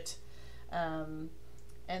change it. And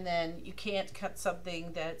then you can't cut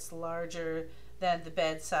something that's larger than the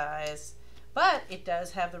bed size But it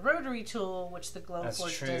does have the rotary tool, which the That's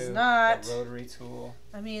Glowforge true. does not. The rotary tool.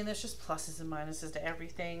 I mean, there's just pluses and minuses to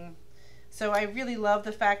everything. So I really love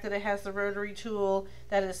the fact that it has the rotary tool.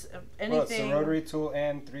 That is anything. Well, it's the rotary tool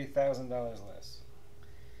and $3,000 less.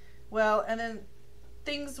 Well, and then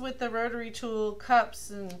things with the rotary tool, cups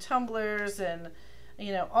and tumblers and,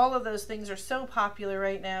 you know, all of those things are so popular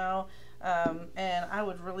right now. And I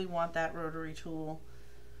would really want that rotary tool.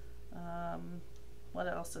 What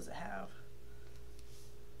else does it have?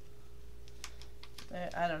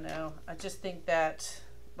 I don't know. I just think that,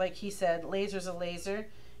 like he said, laser's a laser.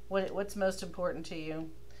 What's most important to you?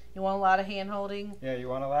 You want a lot of hand holding? Yeah, you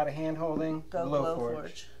want a lot of hand holding? Go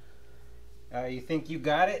Glowforge. You think you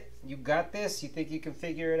got it? You got this? You think you can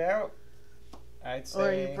figure it out? I'd say. Or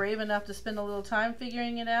are you brave enough to spend a little time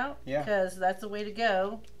figuring it out? Yeah. Because that's the way to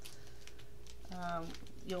go.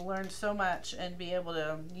 You'll learn so much and be able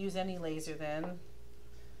to use any laser then.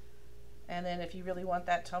 And then if you really want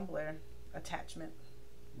that tumbler attachment.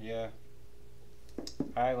 Yeah.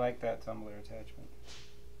 I like that tumbler attachment.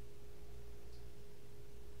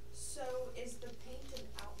 So is the paint an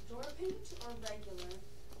outdoor paint or regular?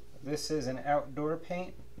 This is an outdoor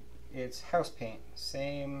paint. It's house paint.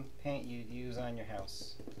 Same paint you'd use on your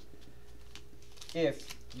house.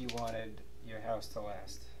 If you wanted your house to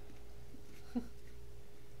last.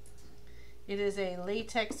 It is a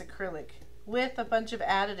latex acrylic with a bunch of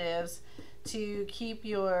additives to keep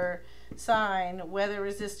your sign weather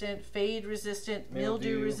resistant, fade resistant,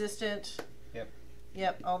 mildew resistant.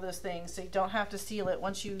 Yep, all those things. So you don't have to seal it.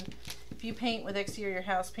 If you paint with exterior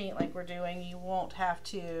house paint like we're doing, you won't have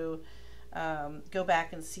to go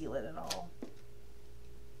back and seal it at all.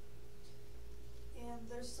 And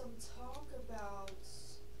there's some talk about,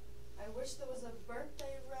 I wish there was a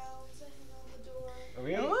birthday round to hang on the door.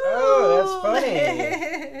 Really? Ooh. Oh, that's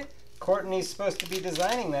funny. Courtney's supposed to be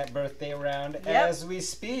designing that birthday round as we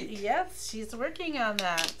speak. Yes, she's working on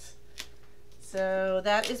that. So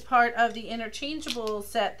that is part of the interchangeable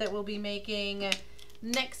set that we'll be making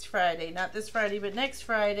next Friday. Not this Friday, but next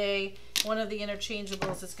Friday. One of the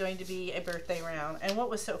interchangeables is going to be a birthday round. And what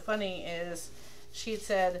was so funny is she had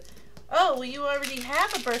said, oh, well, you already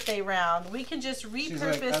have a birthday round. We can just repurpose She's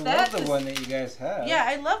like, I that. love the one that you guys have. Yeah,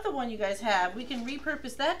 I love the one you guys have. We can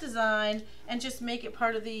repurpose that design and just make it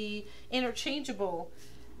part of the interchangeable.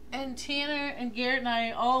 And Tanner and Garrett and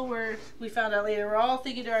I we found out later, we're all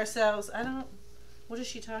thinking to ourselves, what is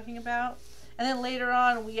she talking about? And then later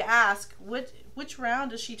on we ask, which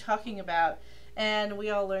round is she talking about? And we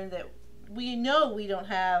all learned that we know we don't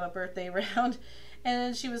have a birthday round. And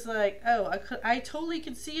then she was like, oh, I totally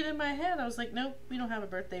could see it in my head. I was like, nope, we don't have a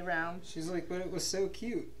birthday round. She's like, but it was so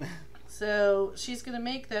cute. So she's going to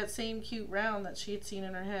make that same cute round that she had seen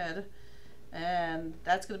in her head. And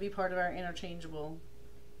that's going to be part of our interchangeable.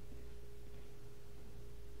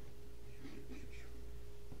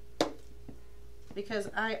 Because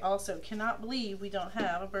I also cannot believe we don't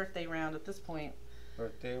have a birthday round at this point.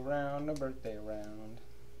 Birthday round, a birthday round.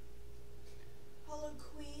 Hollow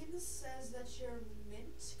Queen says that your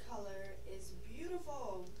mint color is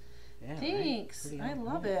beautiful. Yeah, Thanks. right? I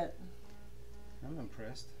love it. I'm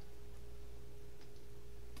impressed.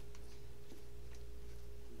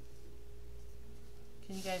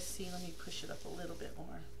 Can you guys see? Let me push it up a little bit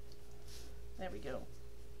more. There we go.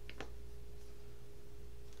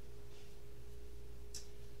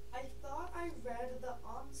 I thought I read the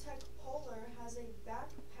OnTech Polar has a back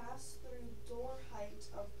pass-through door height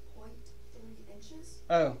of 0.3 inches.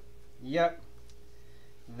 Oh, yep.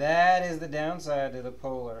 That is the downside of the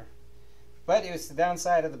Polar. But it's the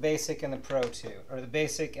downside of the Basic and the Pro too, or the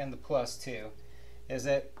Basic and the Plus too, is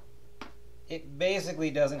that it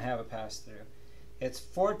basically doesn't have a pass-through. It's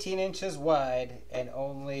 14 inches wide and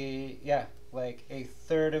only, like a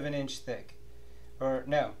third of an inch thick. Or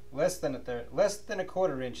no, less than a third, less than a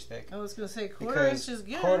quarter inch thick. I was going to say quarter inch is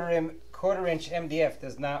good. Quarter inch MDF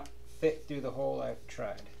does not fit through the hole I've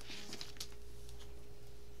tried.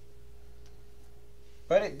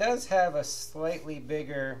 But it does have a slightly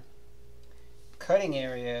bigger cutting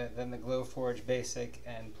area than the Glowforge Basic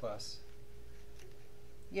and Plus.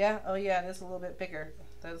 Yeah, oh yeah, it is a little bit bigger.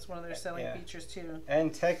 That is one of their selling Yeah. features too.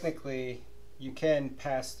 And technically, you can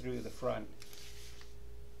pass through the front.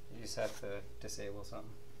 You just have to disable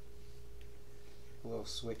something. A little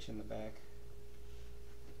switch in the back.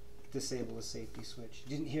 Disable the safety switch.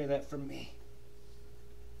 Didn't hear that from me.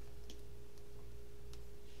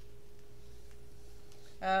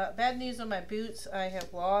 Bad news on my boots. I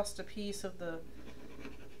have lost a piece of the...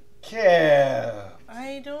 Yeah.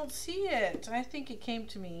 I don't see it. I think it came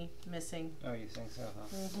to me missing. Oh, you think so,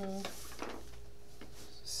 huh? Mm-hmm.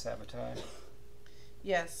 Sabotage.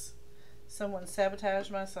 Yes. Someone sabotaged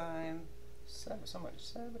my sign. Somebody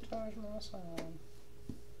sabotage my sign.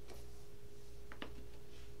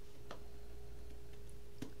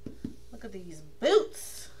 Look at these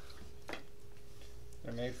boots.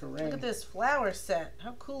 They're made for rain. Look at this flower set.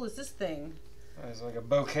 How cool is this thing? It's like a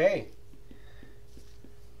bouquet.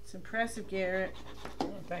 It's impressive, Garrett. Oh,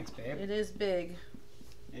 thanks, babe. It is big.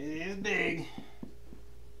 It is big.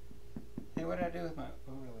 Hey, what did I do with my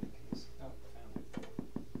overlay case? Oh, found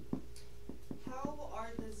it. How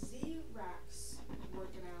are the Z-Racks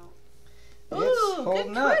working out? Ooh, good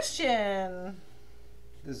holding up. question.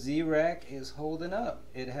 The Z-Rack is holding up.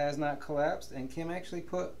 It has not collapsed, and Kim actually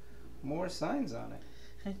put more signs on it.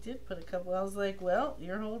 I did put a couple. I was like, well,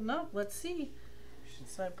 you're holding up. Let's see.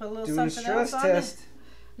 So I put a little Doing a something stress else on test. it.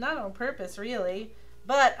 Not on purpose, really.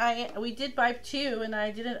 But we did buy two, and I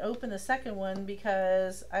didn't open the second one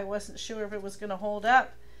because I wasn't sure if it was going to hold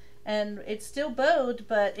up. And it's still bowed,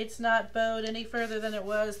 but it's not bowed any further than it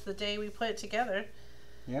was the day we put it together.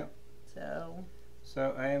 Yep.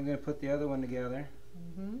 So I am going to put the other one together.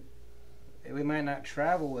 We might not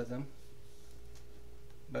travel with them,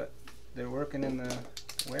 but they're working in the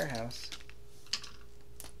warehouse.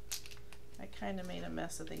 I kind of made a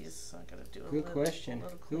mess of these, so I got to do a Good question.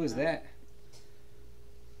 Who is cleanup. that?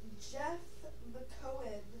 Jeff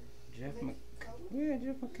McCohen. Jeff McCohen? Yeah,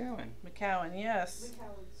 Jeff McCowan. McCowan, yes.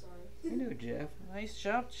 McCowan, sorry. I knew Jeff. Nice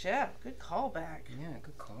job, Jeff. Good callback. Yeah,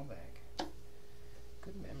 good callback.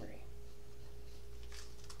 Good memory.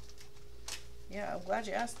 Yeah, I'm glad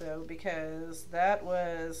you asked though, because that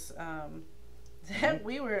was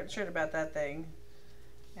we weren't sure about that thing,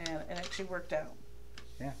 and it actually worked out.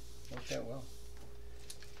 Worked out well.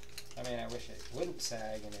 I mean, I wish it wouldn't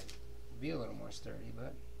sag and it'd be a little more sturdy,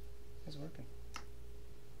 but it's working.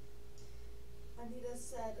 Anita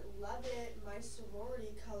said, love it. My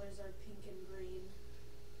sorority colors are pink and green.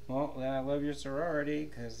 Well, then I love your sorority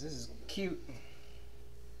because this is cute.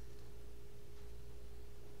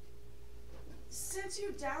 Since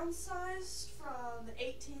you downsized from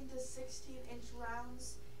 18 to 16-inch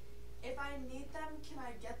rounds, if I need them, can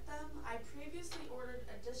I get them? I previously ordered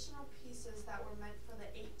additional pieces that were meant for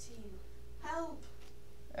the 18. Help!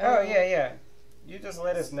 Oh, yeah. You just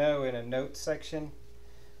let us know in a notes section.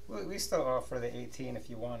 We still offer the 18 if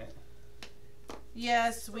you want it.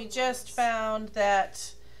 Yes, we just found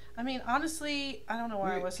that. I mean, honestly, I don't know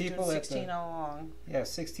why I wasn't people doing at the- 16 all along. Yeah,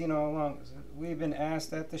 16 all along. We've been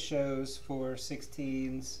asked at the shows for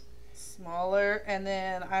 16s. Smaller, and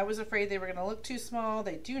then I was afraid they were going to look too small.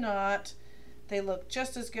 They do not. They look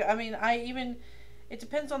just as good. I mean, it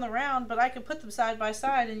depends on the round, but I could put them side by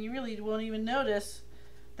side and you really won't even notice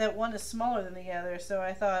that one is smaller than the other. So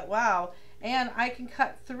I thought, wow. And I can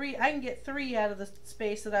get three out of the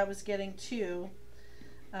space that I was getting two.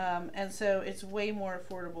 And so it's way more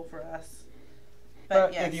affordable for us.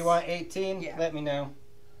 But yes. if you want 18, Yeah. let me know.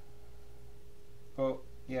 Well,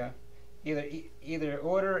 yeah. Either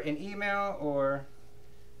order an email or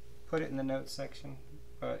put it in the notes section.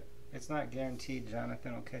 But it's not guaranteed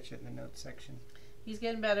Jonathan will catch it in the notes section. He's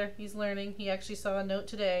getting better. He's learning. He actually saw a note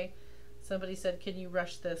today. Somebody said, can you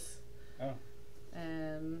rush this? Oh.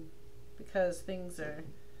 And because things are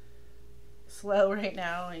slow right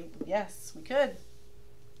now, and yes, we could.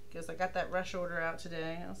 Because I got that rush order out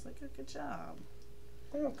today. I was like, oh, good job.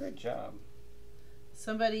 Oh, good job.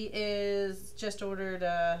 Somebody is just ordered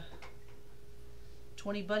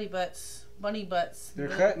 20 bunny butts. They're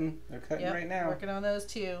cutting Yep, right now. Working on those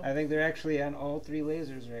too. I think they're actually on all 3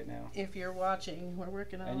 lasers right now. If you're watching, we're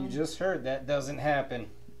working on And you just heard that doesn't happen.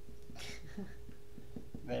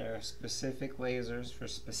 There are specific lasers for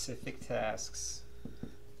specific tasks.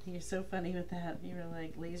 You're so funny with that. You were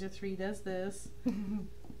like, Laser 3 does this.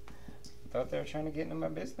 Thought they were trying to get into my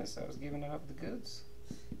business. I was giving up the goods.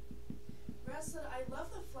 Russ said, I love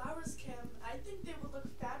the flowers, Kim. I think they would look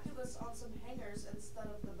fabulous on some hangers instead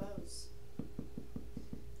of the bows.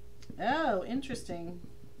 Oh, interesting.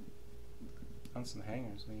 On some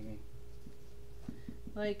hangers, what do you mean?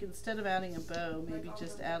 Like, instead of adding a bow, maybe Like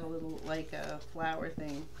just on the- add a little, like a flower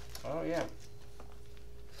thing. Oh, yeah.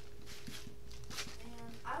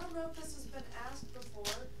 And I don't know if this has been asked before,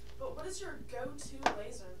 but what is your go-to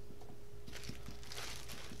laser?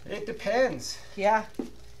 It depends. Yeah. It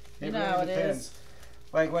You know really how it depends. is.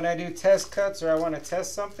 Like when I do test cuts or I want to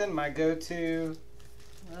test something, my go-to,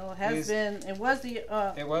 Well, it was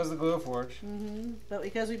the, it was the Glowforge. but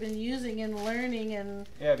because we've been using and learning and,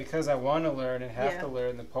 Yeah, because I want to learn and have Yeah. to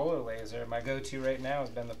learn the polar laser, my go-to right now has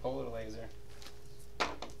been the polar laser.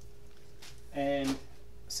 And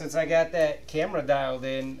since I got that camera dialed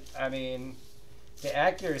in, I mean, the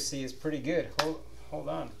accuracy is pretty good. Hold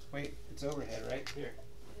on. Wait, it's overhead right here.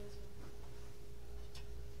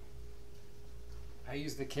 I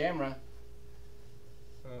use the camera.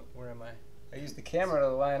 Where am I? I use the camera to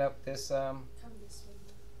line up this Come this way.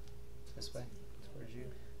 this way towards you.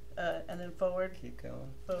 And then forward, Keep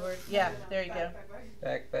going. forward. Yeah, there you go.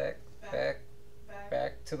 Back, Back,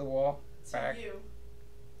 back to the wall. To Back. you.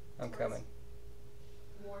 I'm Towards- coming.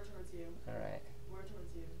 More towards you. All right. More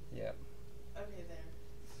towards you. Yep. Okay, there.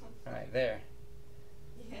 All right. There.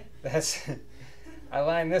 Yeah. That's. I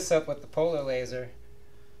line this up with the polar laser,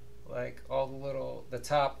 like all the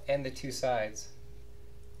top and the two sides.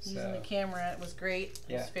 Using the camera, it was great.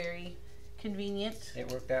 It was Yeah. very convenient. It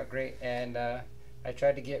worked out great, and I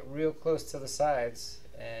tried to get real close to the sides,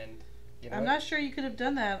 and you know. I'm not sure you could have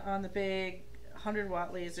done that on the big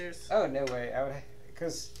 100-watt lasers. Oh no way! I would,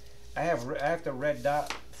 because I have to red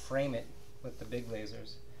dot frame it with the big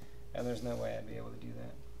lasers, and there's no way I'd be able to do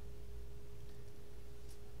that.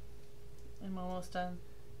 I'm almost done.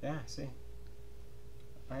 Yeah. See.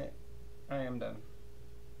 I am done.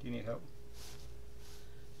 Do you need help?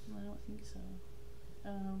 No, I don't think so.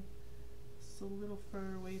 It's a little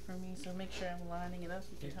far away from me, so make sure I'm lining it up.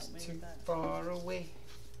 You can It's help me too with that. far away.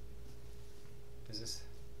 Is this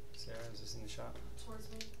Sarah? Is this in the shot Towards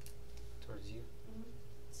me. towards you?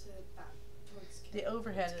 To back. Towards Kim. The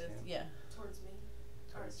overhead Towards is, Kim. yeah. Towards me.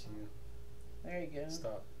 Towards stop. you. There you go.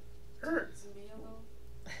 Stop. Towards me a little.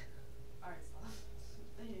 Alright, stop.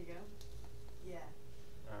 There you go. Yeah.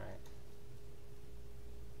 All right.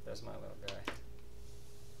 There's my little guy.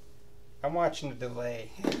 I'm watching the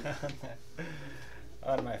delay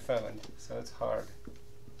on my phone, so it's hard.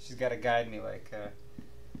 She's got to guide me like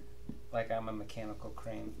I'm a mechanical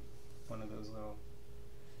crane, one of those little.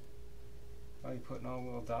 Oh, you putting all the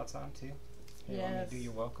little dots on too? You want me to do Yes.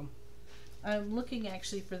 your welcome? I'm looking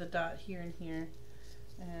actually for the dot here and here,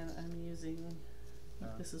 and I'm using, I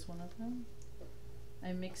think Oh. this is one of them.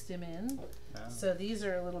 I mixed them in. No. So these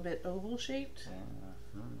are a little bit oval shaped.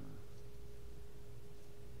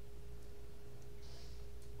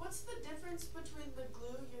 What's the difference between the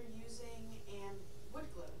glue you're using and wood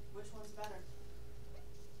glue? Which one's better?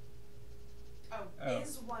 Oh.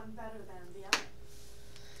 Is one better than the other?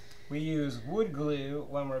 We use wood glue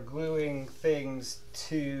when we're gluing things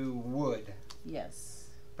to wood. Yes.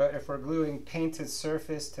 But if we're gluing painted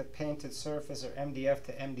surface to painted surface or MDF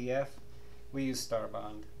to MDF, we use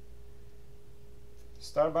Starbond.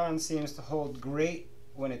 Starbond seems to hold great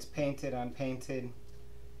when it's painted on painted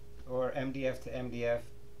or MDF to MDF,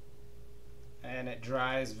 and it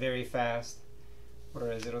dries very fast,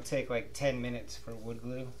 whereas it'll take like 10 minutes for wood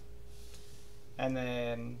glue. And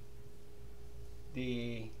then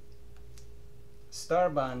the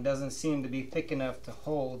Starbond doesn't seem to be thick enough to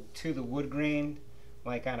hold to the wood grain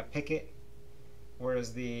like on a picket,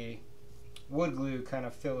 whereas the wood glue kind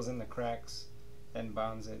of fills in the cracks and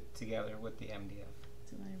bonds it together with the MDF.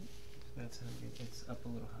 Did I, That's how it's up a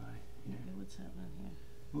little high. okay, what's happening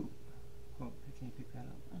here? Oh, can you pick that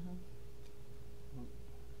up? Uh-huh. Oh.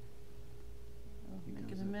 Oh, It making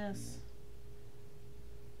goes a up mess.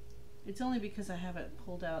 It's only because I have it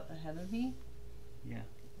pulled out ahead of me Yeah.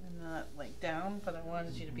 and not like down, but I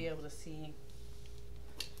wanted you to be able to see.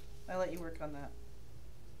 I'll let you work on that.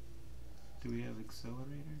 Do we have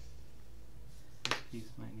accelerator? This piece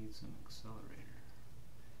might need some accelerator.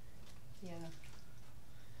 Yeah.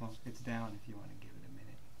 Well, it's down if you want to give it a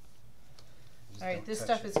minute. Just Alright, don't this touch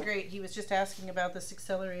stuff it. is great. He was just asking about this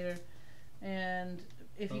accelerator, and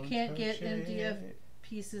if you Don't can't get touch MDF it.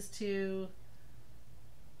 pieces to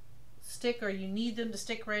stick, or you need them to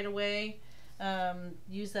stick right away,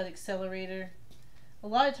 use that accelerator. A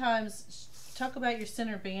lot of times, talk about your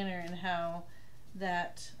center banner and how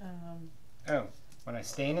that, Oh, when I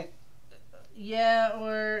stain it? yeah,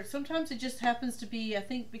 or sometimes it just happens to be, I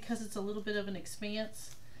think because it's a little bit of an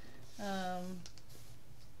expanse,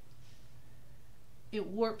 it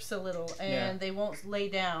warps a little and Yeah. they won't lay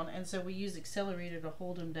down, and so we use accelerator to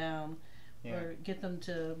hold them down Yeah. or get them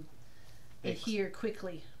to Ex- adhere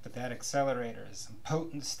quickly. But that accelerator is some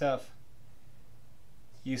potent stuff.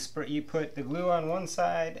 You put the glue on one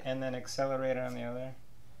side and then accelerator on the other,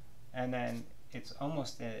 and then it's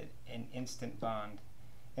almost an instant bond.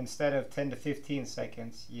 Instead of 10 to 15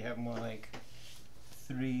 seconds, you have more like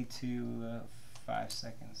 3 to 5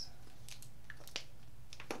 seconds.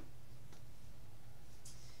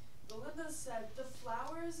 Belinda said the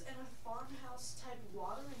flowers in a farmhouse type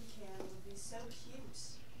watering can would be so cute.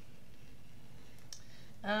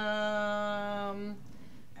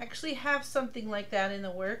 Actually have something like that in the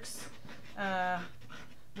works.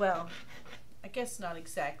 Well, I guess not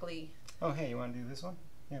exactly. Oh, hey, you want to do this one?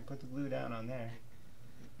 Yeah, put the glue down on there.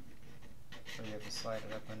 Or you have to slide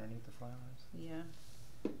it up underneath the flowers. Yeah.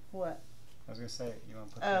 What? I was gonna say, you want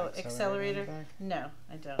to put Oh, the accelerator? on the back? No,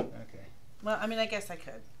 I don't. Okay. Well, I mean, I guess I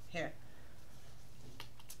could. Here.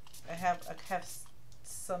 I have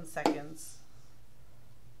some seconds.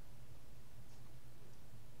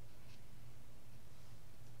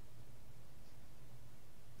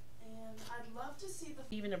 And I'd love to see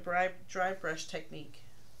the Even a dry brush technique.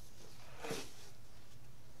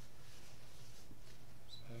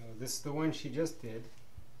 So this is the one she just did,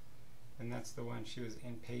 and that's the one she was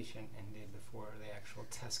impatient and did before the actual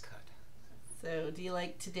test cut. So, do you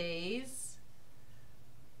like today's?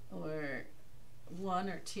 Or one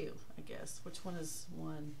or two, I guess. Which one is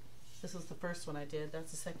one? This was the first one I did.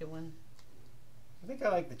 That's the second one. I think I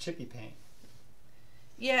like the chippy paint.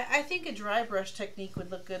 Yeah, I think a dry brush technique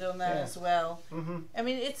would look good on that Yeah. as well. Mm-hmm. I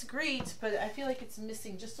mean, it's great, but I feel like it's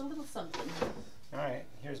missing just a little something. All right,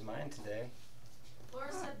 here's mine today.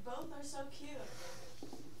 Laura said both are so cute.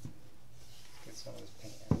 Get some of this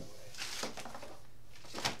paint out of the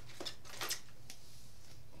way.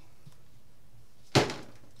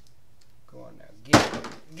 Go on now,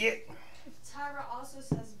 get. Tyra also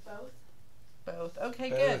says both. Both. Okay,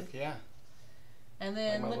 Both, good. Yeah. And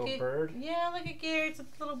then Like my look little at bird? Yeah, look at Garrett's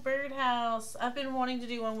little birdhouse. I've been wanting to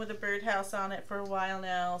do one with a birdhouse on it for a while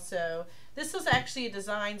now. So this was actually a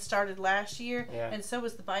design started last year, Yeah. and so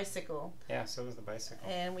was the bicycle. Yeah. So was the bicycle.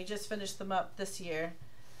 And we just finished them up this year.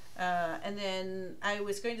 And then I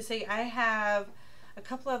was going to say I have a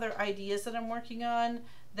couple other ideas that I'm working on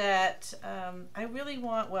that I really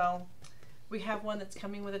want. Well, we have one that's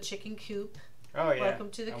coming with a chicken coop. Oh yeah.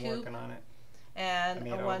 Welcome to the I'm coop. working on it. And I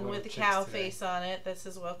made a all one little with the chicks cow today. face on it that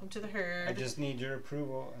says "Welcome to the herd." I just need your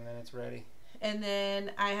approval, and then it's ready. And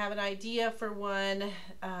then I have an idea for one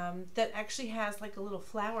that actually has like a little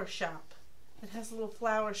flower shop. It has a little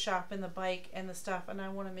flower shop in the bike and the stuff, and I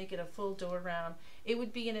want to make it a full door round. It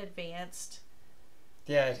would be an advanced.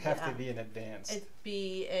 Yeah, it'd have Yeah. to be an advanced. It'd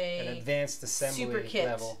be An a advanced assembly super kit.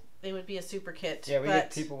 level. It would be a super kit. Yeah, we but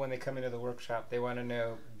get people when they come into the workshop. They want to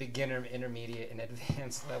know beginner, intermediate, and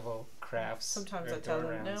advanced level crafts. sometimes or I tell them,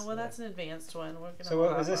 door no, rounds. well, Yeah. that's an advanced one. We're gonna So hold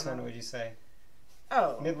what was off this on one? that. Would you say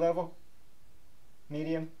Oh, mid-level,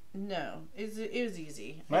 medium? no, it was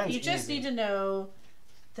easy. Mine's You just easy. need to know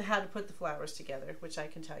how to put the flowers together, which I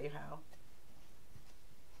can tell you how.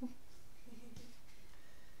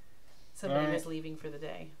 Somebody Alright. was leaving for the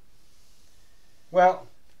day. Well,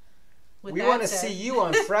 With we that want to said- see you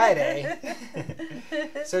on Friday.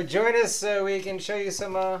 So join us so we can show you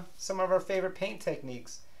some of our favorite paint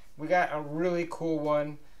techniques. We got a really cool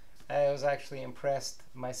one. I was actually impressed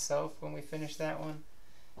myself when we finished that one.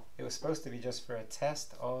 It was supposed to be just for a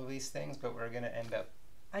test, all of these things, but we're going to end up,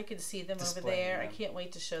 I can see them over Displaying there. I them. can't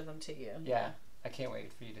wait to show them to you. yeah, I can't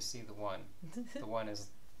wait for you to see the one.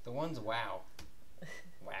 The one's wow.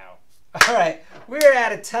 Wow. All right, we're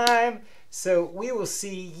out of time. So we will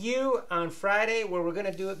see you on Friday where we're going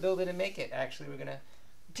to do it, build it, and make it. Actually, we're going to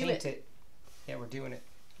Do paint it. it. Yeah, we're doing it.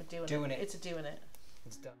 We're doing Doing it. It's a doing it.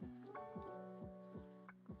 It's done.